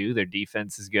need to. Their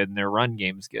defense is good and their run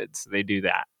game's good. So they do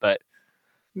that. But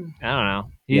I don't know.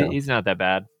 He's not that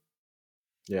bad.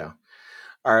 Yeah.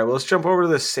 All right. Well, let's jump over to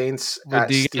the Saints at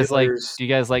Steelers. Do you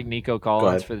guys like Nico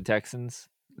Collins for the Texans?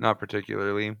 Not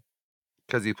particularly,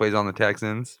 because he plays on the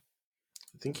Texans.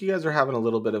 I think you guys are having a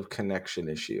little bit of connection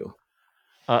issue.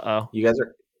 Uh-oh. You guys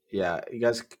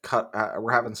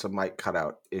we're having some mic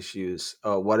cutout issues.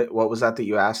 What was that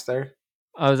you asked there?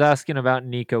 I was asking about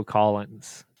Nico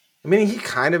Collins. I mean, he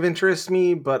kind of interests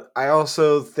me, but I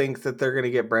also think that they're going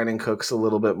to get Brandon Cooks a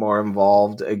little bit more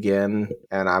involved again,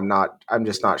 and I'm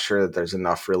just not sure that there's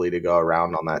enough really to go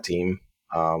around on that team.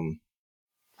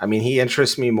 I mean, he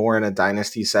interests me more in a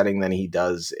dynasty setting than he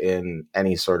does in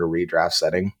any sort of redraft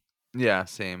setting. Yeah,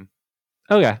 same.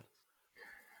 Okay.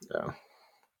 Yeah.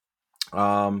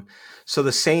 So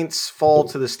the Saints fall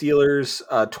to the Steelers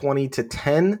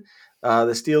 20-10.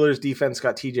 The Steelers defense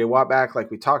got TJ Watt back,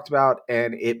 like we talked about,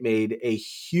 and it made a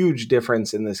huge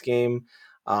difference in this game.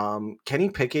 Kenny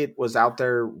Pickett was out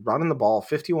there running the ball,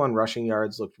 51 rushing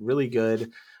yards, looked really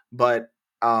good. But,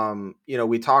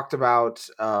 we talked about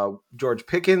George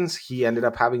Pickens. He ended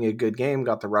up having a good game,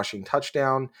 got the rushing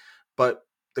touchdown. But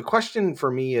the question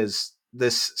for me is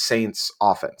this Saints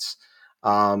offense.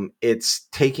 It's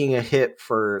taking a hit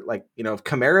for if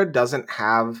Kamara doesn't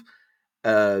have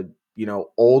a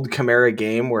old Kamara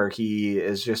game where he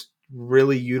is just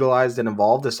really utilized and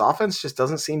involved, this offense just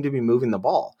doesn't seem to be moving the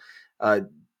ball. Do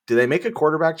they make a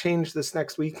quarterback change this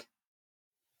next week?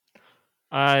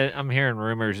 I'm hearing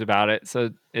rumors about it, so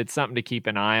it's something to keep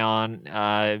an eye on.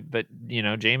 But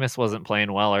Jameis wasn't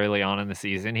playing well early on in the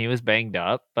season. He was banged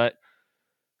up, but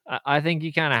I think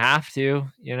you kind of have to.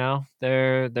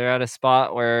 They're at a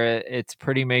spot where it's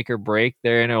pretty make or break.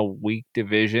 They're in a weak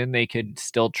division. They could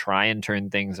still try and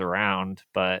turn things around,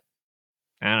 but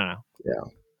I don't know. Yeah,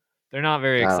 they're not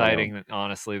very exciting,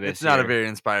 honestly. It's not a very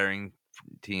inspiring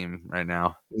team right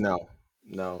now. No.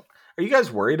 Are you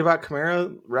guys worried about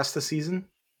Kamara rest of the season?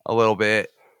 A little bit.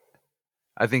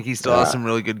 I think he still has some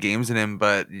really good games in him,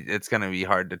 but it's going to be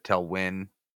hard to tell when.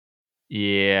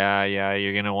 Yeah,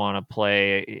 you're going to want to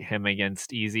play him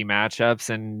against easy matchups,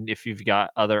 and if you've got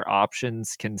other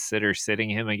options, consider sitting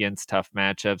him against tough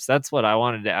matchups. That's what I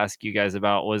wanted to ask you guys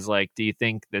about was do you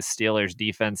think the Steelers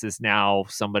defense is now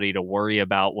somebody to worry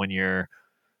about when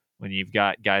you've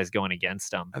got guys going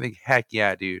against them? I think heck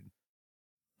yeah, dude.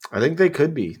 I think they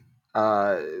could be.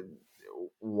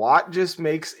 Watt just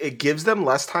gives them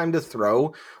less time to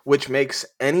throw, which makes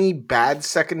any bad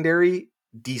secondary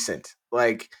decent.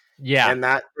 And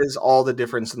that is all the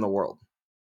difference in the world.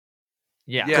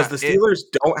 Yeah. Because the Steelers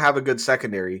don't have a good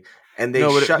secondary, and they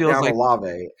shut down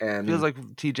Olave. And feels like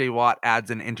TJ Watt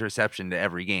adds an interception to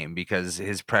every game because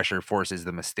his pressure forces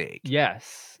the mistake.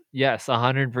 Yes,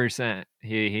 100%.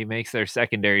 He makes their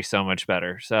secondary so much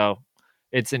better. So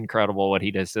it's incredible what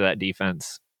he does to that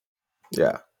defense.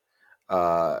 Yeah.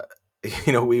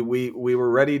 We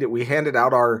were ready to. We handed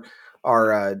out our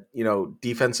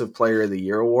defensive player of the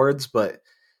year awards, but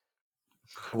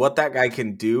what that guy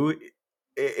can do,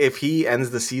 if he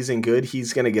ends the season good,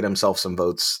 he's going to get himself some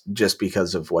votes just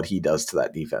because of what he does to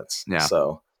that defense. Yeah.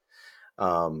 So,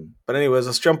 but anyways,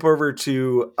 let's jump over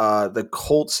to the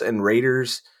Colts and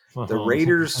Raiders. The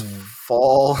Raiders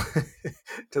fall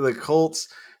to the Colts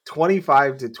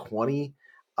 25-20.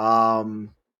 I'm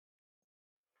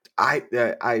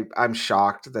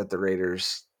shocked that the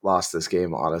Raiders lost this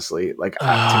game, honestly. Like,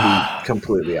 to be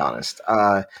completely honest.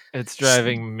 It's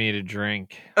driving me to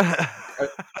drink.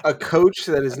 A coach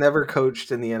that has never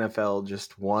coached in the NFL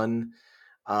just won.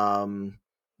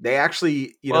 They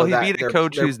actually, he that beat a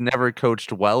coach who's never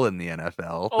coached well in the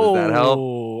NFL. Does that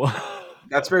help?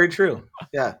 That's very true.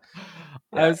 Yeah.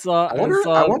 I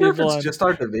wonder if it's just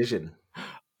our division.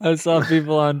 I saw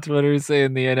people on Twitter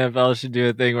saying the NFL should do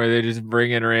a thing where they just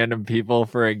bring in random people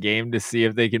for a game to see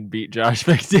if they can beat Josh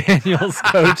McDaniels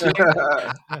coaching.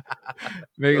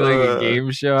 Make like a game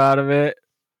show out of it.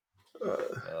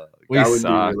 That would be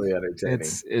really entertaining.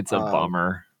 It's a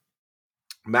bummer.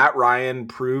 Matt Ryan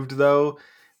proved, though,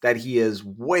 that he is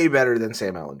way better than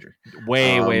Sam Ehlinger.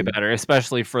 Way better,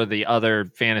 especially for the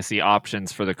other fantasy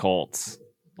options for the Colts.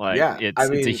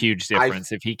 It's a huge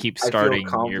difference if he keeps starting.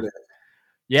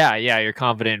 You're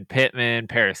confident in Pittman,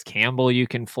 Paris Campbell. You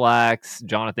can flex.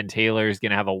 Jonathan Taylor is going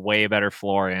to have a way better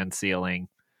floor and ceiling.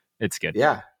 It's good.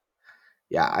 Yeah,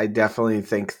 I definitely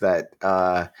think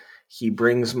that he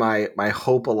brings my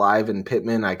hope alive in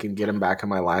Pittman. I can get him back in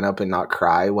my lineup and not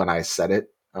cry when I said it.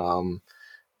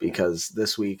 Because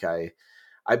this week I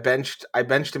benched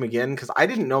him again because I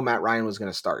didn't know Matt Ryan was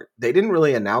going to start. They didn't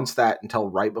really announce that until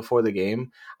right before the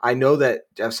game. I know that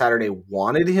Jeff Saturday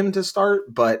wanted him to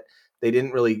start, but they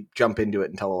didn't really jump into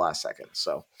it until the last second.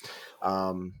 So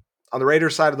on the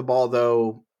Raiders side of the ball,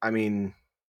 though, I mean,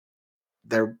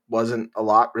 there wasn't a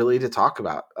lot really to talk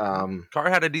about. Carr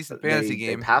had a decent fantasy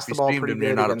game. They passed the ball pretty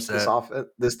good against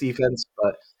this defense,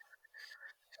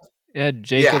 but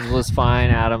Jacobs was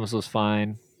fine. Adams was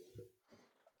fine.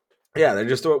 Yeah,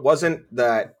 it wasn't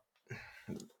that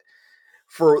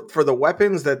for the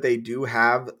weapons that they do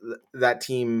have, that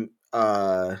team,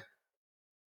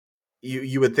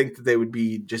 you would think that they would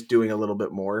be just doing a little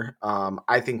bit more.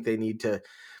 I think they need to.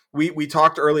 We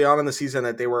talked early on in the season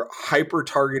that they were hyper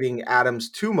targeting Adams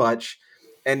too much,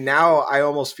 and now I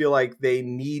almost feel like they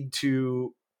need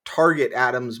to target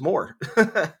Adams more.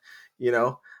 That's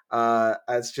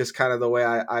just kind of the way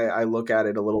I look at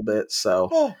it a little bit.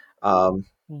 So,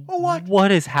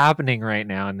 what is happening right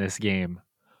now in this game?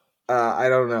 I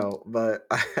don't know, but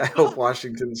I hope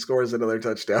Washington scores another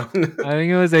touchdown. I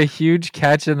think it was a huge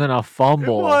catch and then a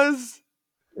fumble. It was.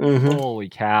 Mm-hmm. Holy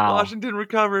cow. Washington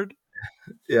recovered.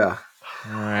 Yeah.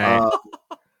 All right.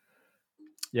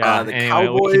 The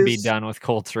Cowboys, we can be done with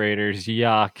Colts Raiders.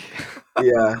 Yuck.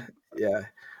 Yeah.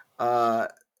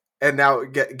 And now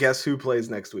guess who plays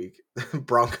next week?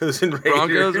 Broncos and Raiders.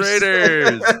 Broncos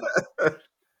Raiders.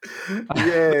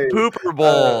 Yay. Pooper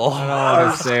Bowl. I don't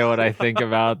want to say what I think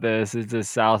about this. It's a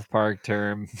South Park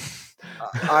term.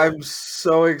 I'm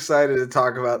so excited to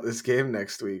talk about this game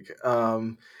next week.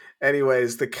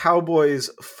 Anyways, the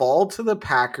Cowboys fall to the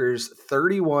Packers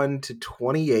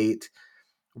 31-28.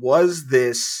 Was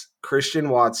this Christian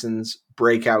Watson's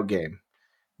breakout game?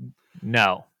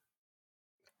 No.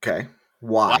 Okay.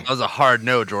 Why? Wow, that was a hard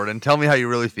no, Jordan. Tell me how you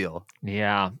really feel.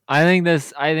 Yeah. I think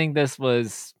this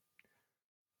was,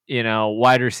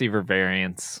 wide receiver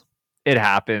variance. It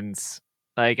happens.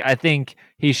 I think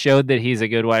he showed that he's a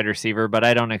good wide receiver, but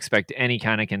I don't expect any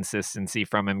kind of consistency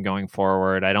from him going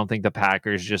forward. I don't think the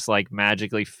Packers just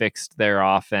magically fixed their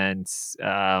offense.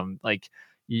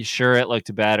 Sure, it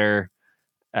looked better.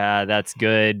 That's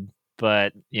good,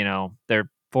 but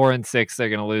they're 4-6. They're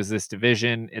going to lose this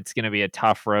division. It's going to be a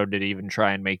tough road to even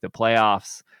try and make the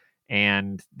playoffs.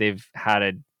 And they've had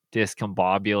a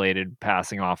discombobulated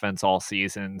passing offense all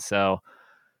season. So,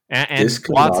 and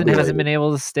Watson hasn't been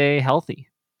able to stay healthy.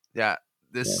 Yeah,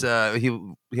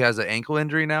 he has an ankle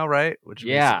injury now, right? Which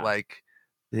makes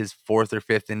it his fourth or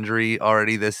fifth injury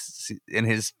already in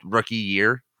his rookie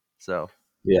year. So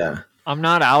yeah, I'm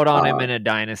not out on him in a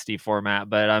dynasty format,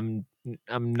 but I'm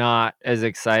not as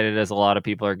excited as a lot of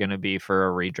people are going to be for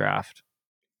a redraft.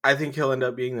 I think he'll end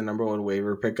up being the number one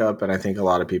waiver pickup, and I think a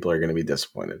lot of people are going to be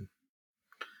disappointed.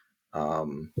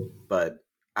 But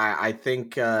I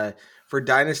think for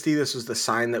Dynasty, this was the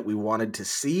sign that we wanted to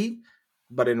see.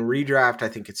 But in redraft, I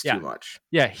think it's too much.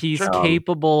 Yeah, he's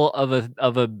capable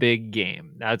of a big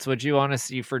game. That's what you want to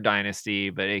see for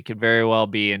Dynasty, but it could very well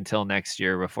be until next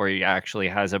year before he actually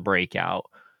has a breakout.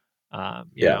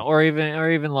 Or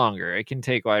even longer. It can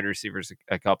take wide receivers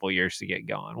a couple years to get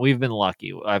going. We've been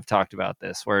lucky. I've talked about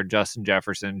this, where Justin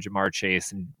Jefferson, Jamar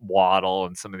Chase, and Waddle,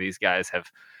 and some of these guys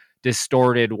have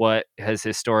distorted what has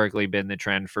historically been the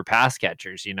trend for pass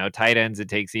catchers. Tight ends, it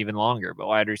takes even longer, but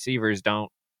wide receivers don't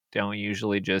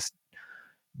usually just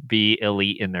be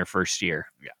elite in their first year.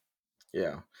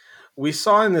 Yeah. We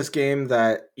saw in this game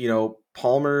that,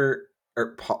 Pollard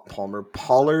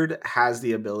has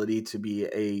the ability to be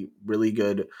a really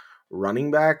good running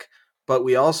back, but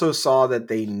we also saw that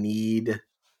they need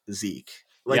Zeke.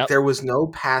 Like, there was no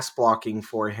pass blocking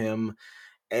for him.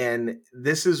 And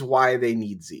this is why they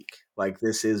need Zeke. Like,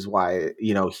 this is why,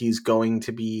 he's going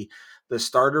to be the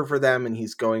starter for them, and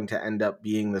he's going to end up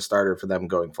being the starter for them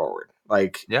going forward.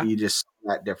 Like, you just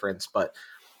saw that difference. But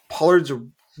Pollard's a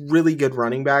really good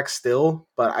running back still,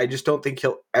 but I just don't think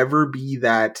he'll ever be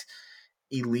that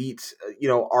elite,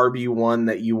 RB1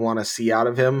 that you want to see out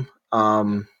of him.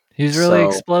 He's really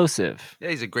explosive. Yeah,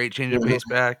 he's a great change of pace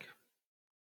back.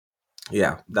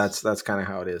 Yeah, that's kind of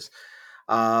how it is.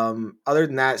 Other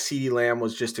than that, CeeDee Lamb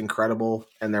was just incredible,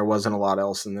 and there wasn't a lot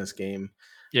else in this game.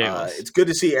 Yeah, it's good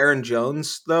to see Aaron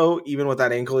Jones, though. Even with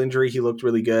that ankle injury, he looked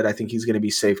really good. I think he's going to be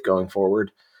safe going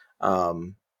forward.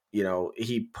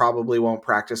 He probably won't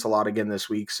practice a lot again this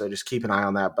week, so just keep an eye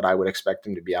on that, but I would expect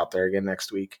him to be out there again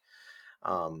next week.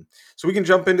 So we can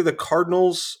jump into the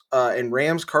Cardinals and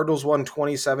Rams. Cardinals won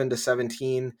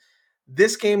 27-17.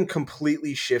 This game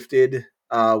completely shifted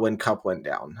when Kupp went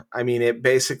down. I mean, it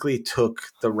basically took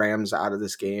the Rams out of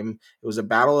this game. It was a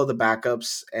battle of the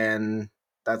backups, and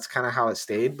that's kind of how it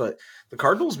stayed. But the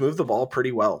Cardinals moved the ball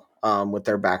pretty well with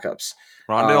their backups.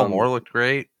 Rondale Moore looked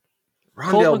great.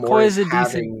 Rondale Moore is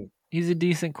he's a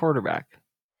decent quarterback.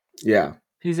 Yeah.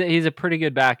 He's a pretty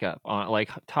good backup on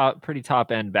pretty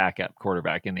top end backup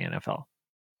quarterback in the NFL.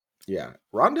 Yeah.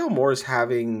 Rondale Moore is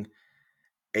having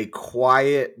a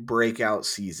quiet breakout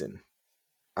season.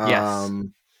 Yes.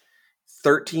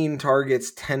 13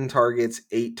 targets, 10 targets,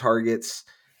 8 targets.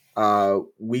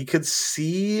 We could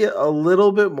see a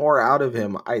little bit more out of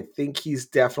him. I think he's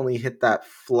definitely hit that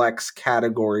flex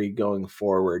category going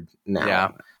forward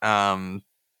now. Yeah.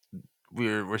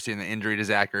 We're seeing the injury to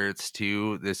Zach Ertz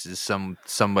too. This is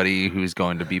somebody who's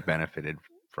going to be benefited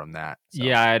from that. So.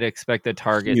 Yeah, I'd expect the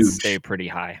targets to stay pretty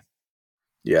high.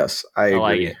 Yes, I agree.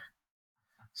 Like it.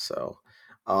 So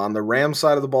on the Rams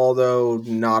side of the ball, though,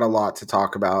 not a lot to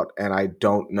talk about, and I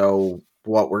don't know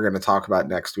what we're going to talk about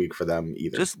next week for them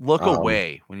either. Just look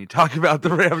away when you talk about the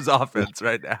Rams offense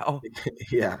right now.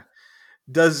 Yeah.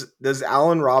 Does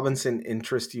Allen Robinson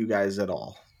interest you guys at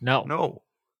all? No.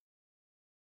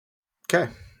 Okay.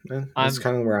 That's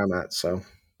kind of where I'm at. So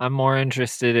I'm more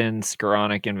interested in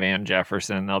Skoranek and Van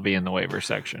Jefferson. They'll be in the waiver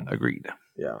section. Agreed.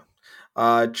 Yeah.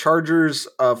 Chargers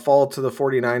fall to the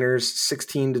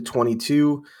 49ers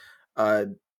 16-22.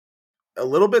 A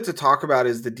little bit to talk about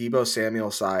is the Deebo Samuel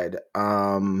side.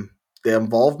 The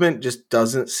involvement just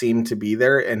doesn't seem to be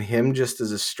there, and him just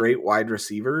as a straight wide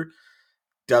receiver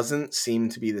doesn't seem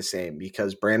to be the same,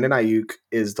 because Brandon Ayuk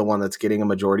is the one that's getting a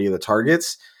majority of the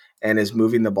targets and is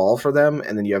moving the ball for them.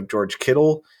 And then you have George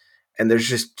Kittle, and there's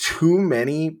just too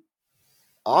many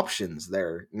options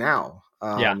there now.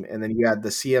 And then you had the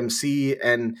CMC,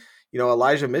 and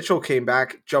Elijah Mitchell came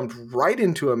back, jumped right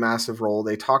into a massive role.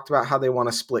 They talked about how they want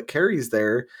to split carries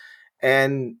there.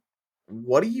 And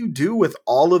what do you do with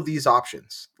all of these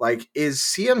options? Like, is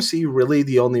CMC really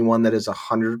the only one that is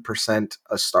 100%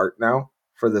 a start now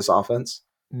for this offense?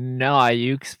 No,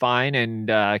 Ayuk's fine, and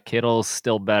Kittle's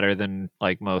still better than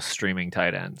like most streaming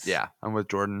tight ends. Yeah, I'm with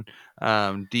Jordan.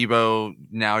 Deebo,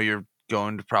 now you're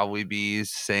going to probably be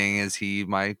saying, is he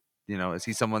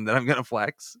someone that I'm going to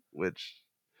flex? Which,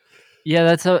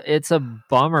 yeah, it's a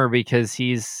bummer, because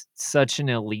he's such an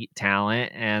elite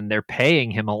talent, and they're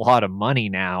paying him a lot of money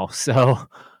now. So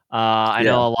I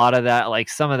know a lot of that, like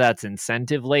some of that's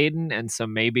incentive laden, and so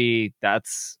maybe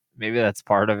that's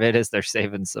part of it, is they're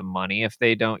saving some money if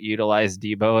they don't utilize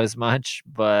Deebo as much.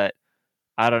 But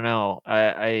I don't know.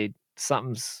 I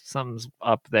something's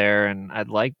up there, and I'd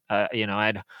like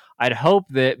I'd hope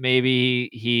that maybe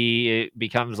he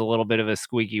becomes a little bit of a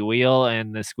squeaky wheel,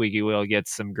 and the squeaky wheel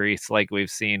gets some grease, like we've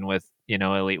seen with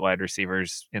elite wide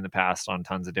receivers in the past on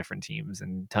tons of different teams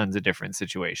and tons of different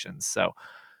situations. So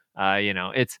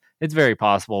it's very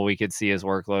possible we could see his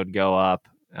workload go up.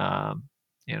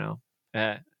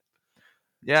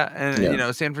 Yeah,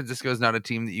 and San Francisco is not a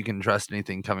team that you can trust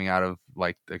anything coming out of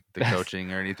like the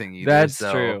coaching or anything either. That's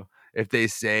true. If they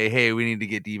say, "Hey, we need to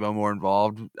get Deebo more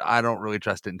involved," I don't really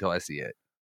trust it until I see it.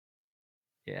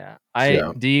 Yeah.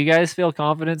 Do you guys feel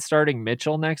confident starting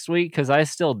Mitchell next week? Because I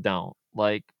still don't.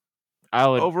 Like, I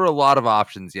would over a lot of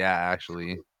options. Yeah,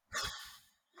 actually.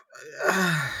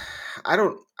 I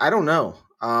don't know.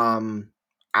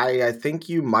 I think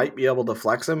you might be able to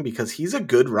flex him, because he's a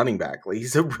good running back. Like,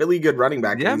 he's a really good running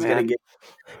back. Yeah, he's gonna get,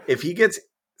 if he gets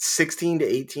 16 to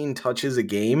 18 touches a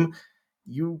game,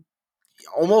 you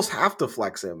almost have to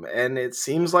flex him. And it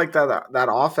seems like that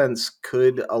offense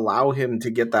could allow him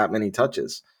to get that many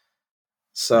touches.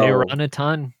 So they run a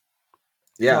ton.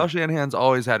 Yeah. Kyle Shanahan's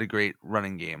always had a great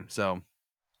running game. So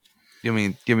give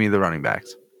me the running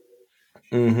backs.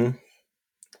 Mm-hmm.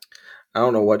 I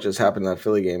don't know what just happened in that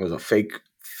Philly game. It was a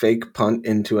fake punt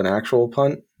into an actual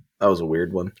punt. That was a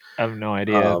weird one. I have no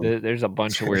idea. There's a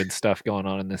bunch of weird stuff going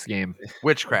on in this game.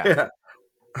 Witchcraft.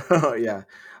 Yeah. Yeah.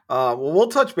 Well, we'll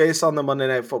touch base on the Monday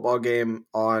Night Football game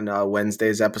on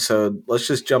Wednesday's episode. Let's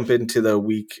just jump into the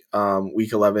week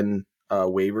 11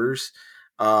 waivers.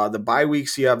 The bye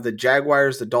weeks, you have the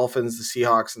Jaguars, the Dolphins, the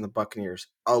Seahawks, and the Buccaneers.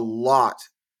 A lot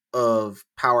of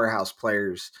powerhouse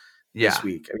players this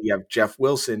week. You have Jeff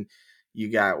Wilson,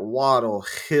 you got Waddle,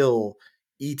 Hill,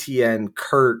 ETN,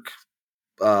 Kirk.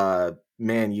 You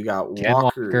got Ken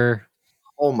Walker.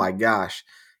 Oh my gosh.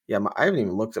 Yeah, I haven't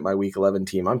even looked at my week 11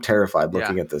 team. I'm terrified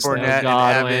looking at this. No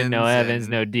Godwin, no Evans,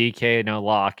 no DK, no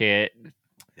Lockett.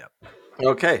 Yep.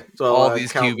 Okay, so all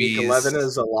these count QBs. Week 11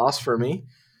 is a loss for me.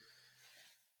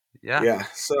 Yeah.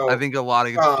 So I think a lot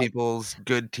of people's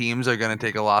good teams are going to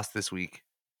take a loss this week.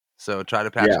 So try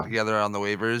to patch it together on the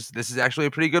waivers. This is actually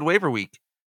a pretty good waiver week.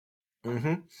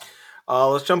 Mm-hmm.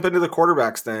 Let's jump into the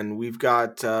quarterbacks then. We've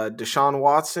got Deshaun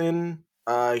Watson.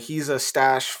 He's a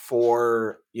stash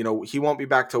for, he won't be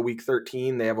back till week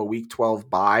 13. They have a week 12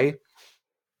 bye.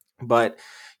 But,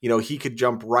 he could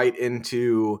jump right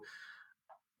into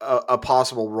a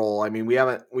possible role. I mean, we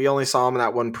only saw him in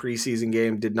that one preseason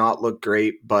game, did not look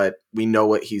great, but we know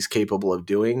what he's capable of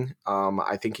doing.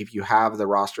 I think if you have the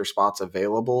roster spots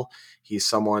available, he's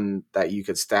someone that you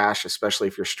could stash, especially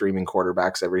if you're streaming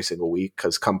quarterbacks every single week,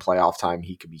 because come playoff time,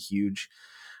 he could be huge.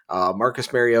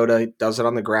 Marcus Mariota does it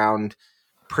on the ground.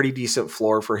 Pretty decent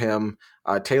floor for him.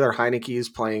 Taylor Heineke is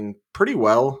playing pretty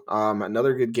well.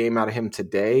 Another good game out of him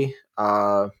today.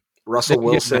 Russell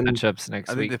Wilson. Matchups next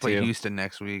week. I think they play Houston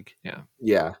next week.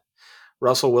 Yeah.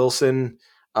 Russell Wilson,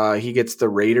 he gets the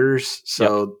Raiders.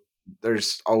 So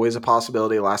there's always a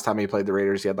possibility. Last time he played the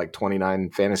Raiders, he had like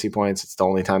 29 fantasy points. It's the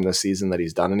only time this season that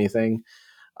he's done anything.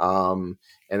 And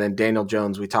then Daniel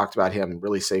Jones, we talked about him,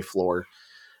 really safe floor.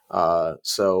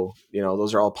 So,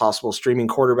 those are all possible streaming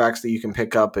quarterbacks that you can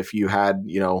pick up if you had,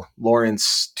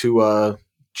 Lawrence, Tua,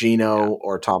 Geno,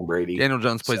 or Tom Brady. Daniel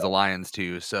Jones plays the Lions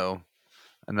too, so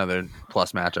another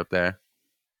plus matchup there.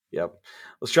 Yep.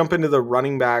 Let's jump into the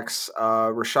running backs.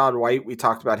 Rachaad White, we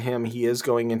talked about him. He is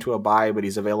going into a bye, but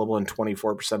he's available in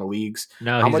 24% of leagues.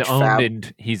 No,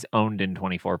 he's owned in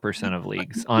 24% of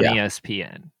leagues on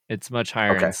ESPN. It's much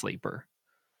higher in Sleeper.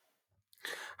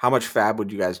 How much fab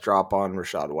would you guys drop on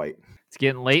Rachaad White? It's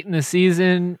getting late in the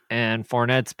season, and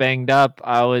Fournette's banged up.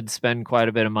 I would spend quite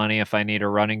a bit of money if I need a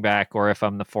running back or if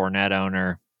I'm the Fournette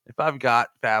owner. If I've got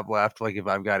fab left, like if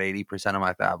I've got 80% of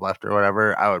my fab left or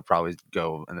whatever, I would probably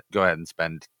go ahead and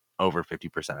spend over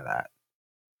 50% of that.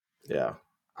 Yeah.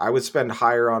 I would spend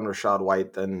higher on Rachaad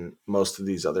White than most of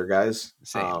these other guys.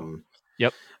 Same.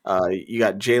 Yep. You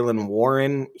got Jaylen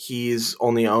Warren. He's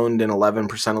only owned in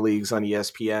 11% of leagues on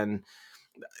ESPN.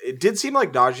 It did seem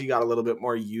like Najee got a little bit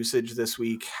more usage this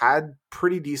week, had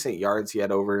pretty decent yards. He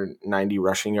had over 90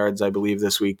 rushing yards, I believe,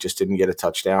 this week, just didn't get a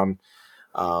touchdown.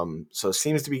 So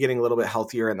seems to be getting a little bit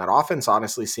healthier, and that offense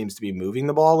honestly seems to be moving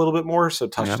the ball a little bit more. So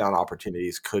touchdown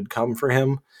opportunities could come for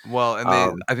him. Well,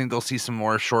 and I think they'll see some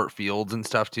more short fields and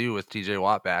stuff too with TJ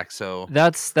Watt back. So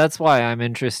that's why I'm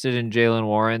interested in Jaylen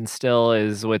Warren still,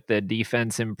 is with the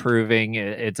defense improving.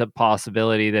 It's a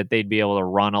possibility that they'd be able to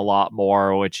run a lot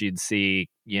more, which you'd see,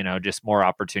 just more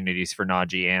opportunities for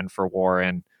Najee and for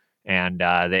Warren, and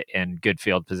good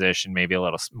field position, maybe a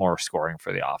little more scoring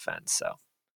for the offense. So.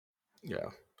 Yeah.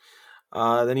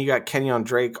 Then you got Kenyon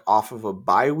Drake off of a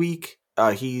bye week.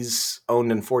 He's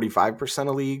owned in 45%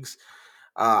 of leagues.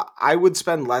 I would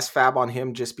spend less fab on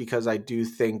him just because I do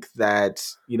think that,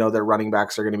 their running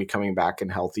backs are going to be coming back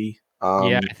and healthy.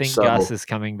 I think Gus is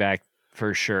coming back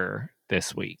for sure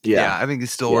this week. Yeah, I think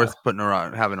he's still worth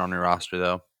having on your roster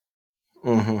though.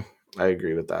 Mm-hmm. I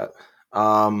agree with that.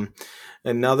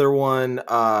 Another one,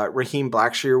 Raheem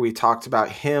Blackshear, we talked about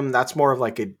him. That's more of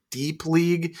like a deep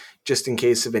league, just in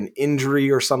case of an injury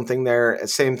or something there.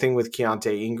 Same thing with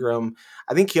Keontae Ingram.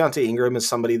 I think Keontae Ingram is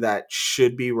somebody that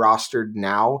should be rostered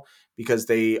now because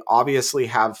they obviously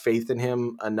have faith in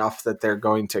him enough that they're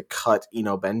going to cut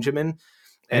Benjamin.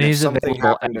 And he's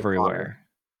available everywhere.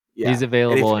 He's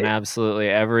available in absolutely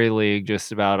every league,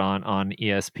 just about on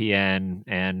ESPN,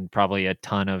 and probably a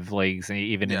ton of leagues,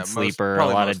 even in Sleeper. A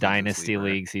lot of dynasty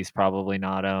leagues, he's probably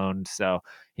not owned, so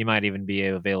he might even be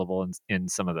available in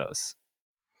some of those.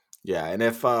 Yeah, and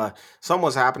if something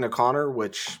was happening to Connor,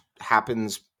 which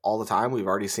happens all the time, we've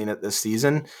already seen it this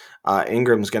season,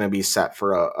 Ingram's going to be set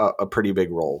for a pretty big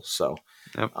role. So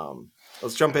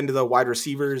let's jump into the wide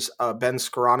receivers. Ben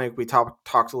Skoranek, we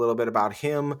talked a little bit about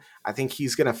him. I think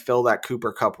he's going to fill that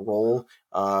Cooper Kupp role.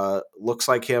 Looks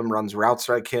like him, runs routes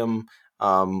like him.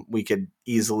 we could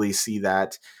easily see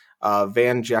that.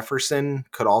 Van Jefferson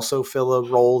could also fill a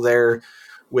role there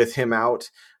with him out.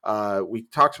 We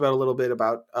talked about a little bit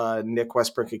about Nick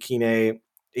Westbrook-Akine.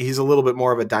 He's a little bit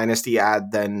more of a dynasty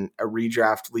ad than a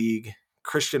redraft league.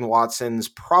 Christian Watson's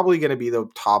probably going to be the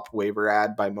top waiver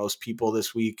ad by most people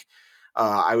this week.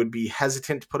 I would be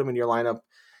hesitant to put him in your lineup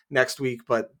next week,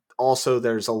 but also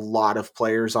there's a lot of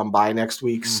players on bye next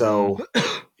week. So,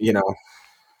 yeah.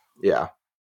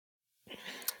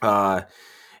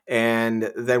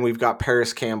 And then we've got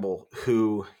Paris Campbell,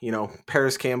 who,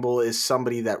 Paris Campbell is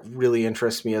somebody that really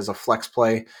interests me as a flex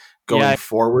play going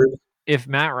forward. If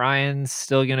Matt Ryan's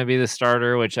still going to be the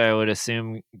starter, which I would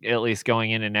assume at least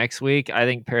going into next week, I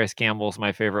think Paris Campbell's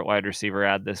my favorite wide receiver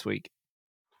ad this week.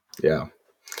 Yeah.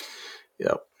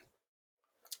 Yep.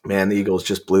 Man, the Eagles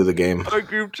just blew the game. Our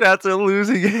group chats are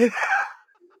losing it.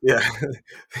 Yeah.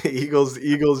 The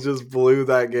Eagles just blew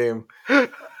that game.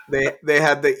 They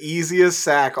had the easiest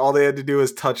sack. All they had to do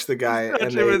was touch the guy,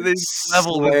 and they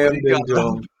slammed into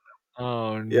him.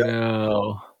 Oh,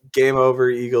 no. Game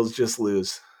over. Eagles just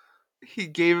lose. He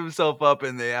gave himself up,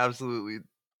 and they absolutely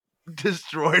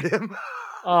destroyed him.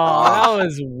 Oh, that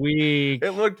was weak.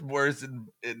 It looked worse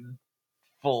in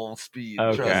full speed.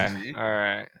 Okay. Trust me. All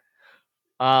right.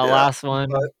 Last one,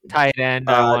 tight end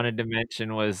I wanted to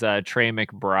mention was Trey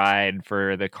McBride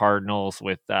for the Cardinals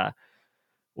with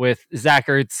Zach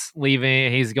Ertz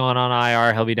leaving. He's going on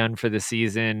IR. He'll be done for the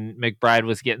season. McBride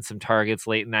was getting some targets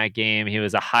late in that game. He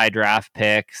was a high draft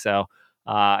pick, so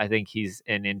I think he's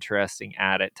an interesting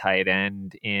ad at tight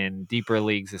end in deeper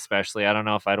leagues, especially. I don't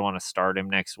know if I'd want to start him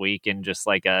next week in just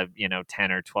like a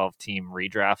 10 or 12 team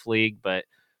redraft league, but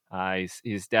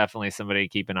he's definitely somebody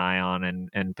to keep an eye on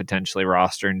and potentially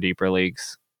roster in deeper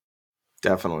leagues.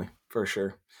 Definitely, for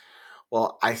sure.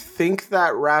 Well, I think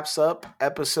that wraps up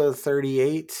episode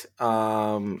 38.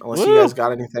 Unless you guys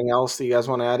got anything else that you guys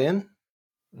want to add in?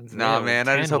 Nah, man.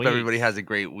 I just hope everybody has a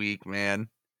great week, man.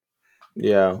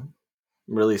 Yeah.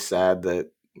 I'm really sad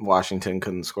that Washington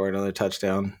couldn't score another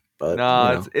touchdown. But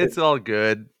no, it's all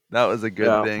good. That was a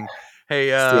good thing. Hey,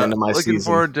 it's the end of my looking season.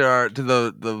 forward to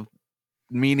the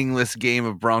meaningless game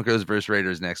of Broncos versus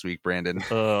Raiders next week, Brandon. Me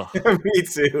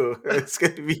too. It's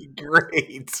going to be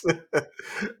great.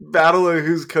 Battle of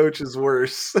whose coach is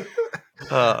worse.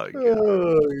 Oh,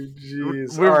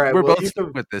 jeez. We're both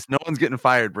stuck with this. No one's getting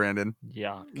fired, Brandon.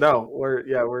 Yeah. No,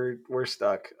 we're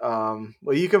stuck. Well,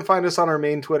 you can find us on our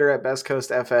main Twitter at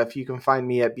BestCoastFF. You can find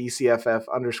me at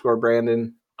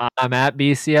BCFF_Brandon. I'm at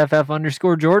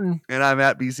BCFF_Jordan. And I'm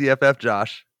at BCFF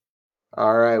Josh.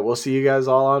 All right. We'll see you guys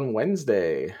all on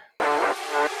Wednesday.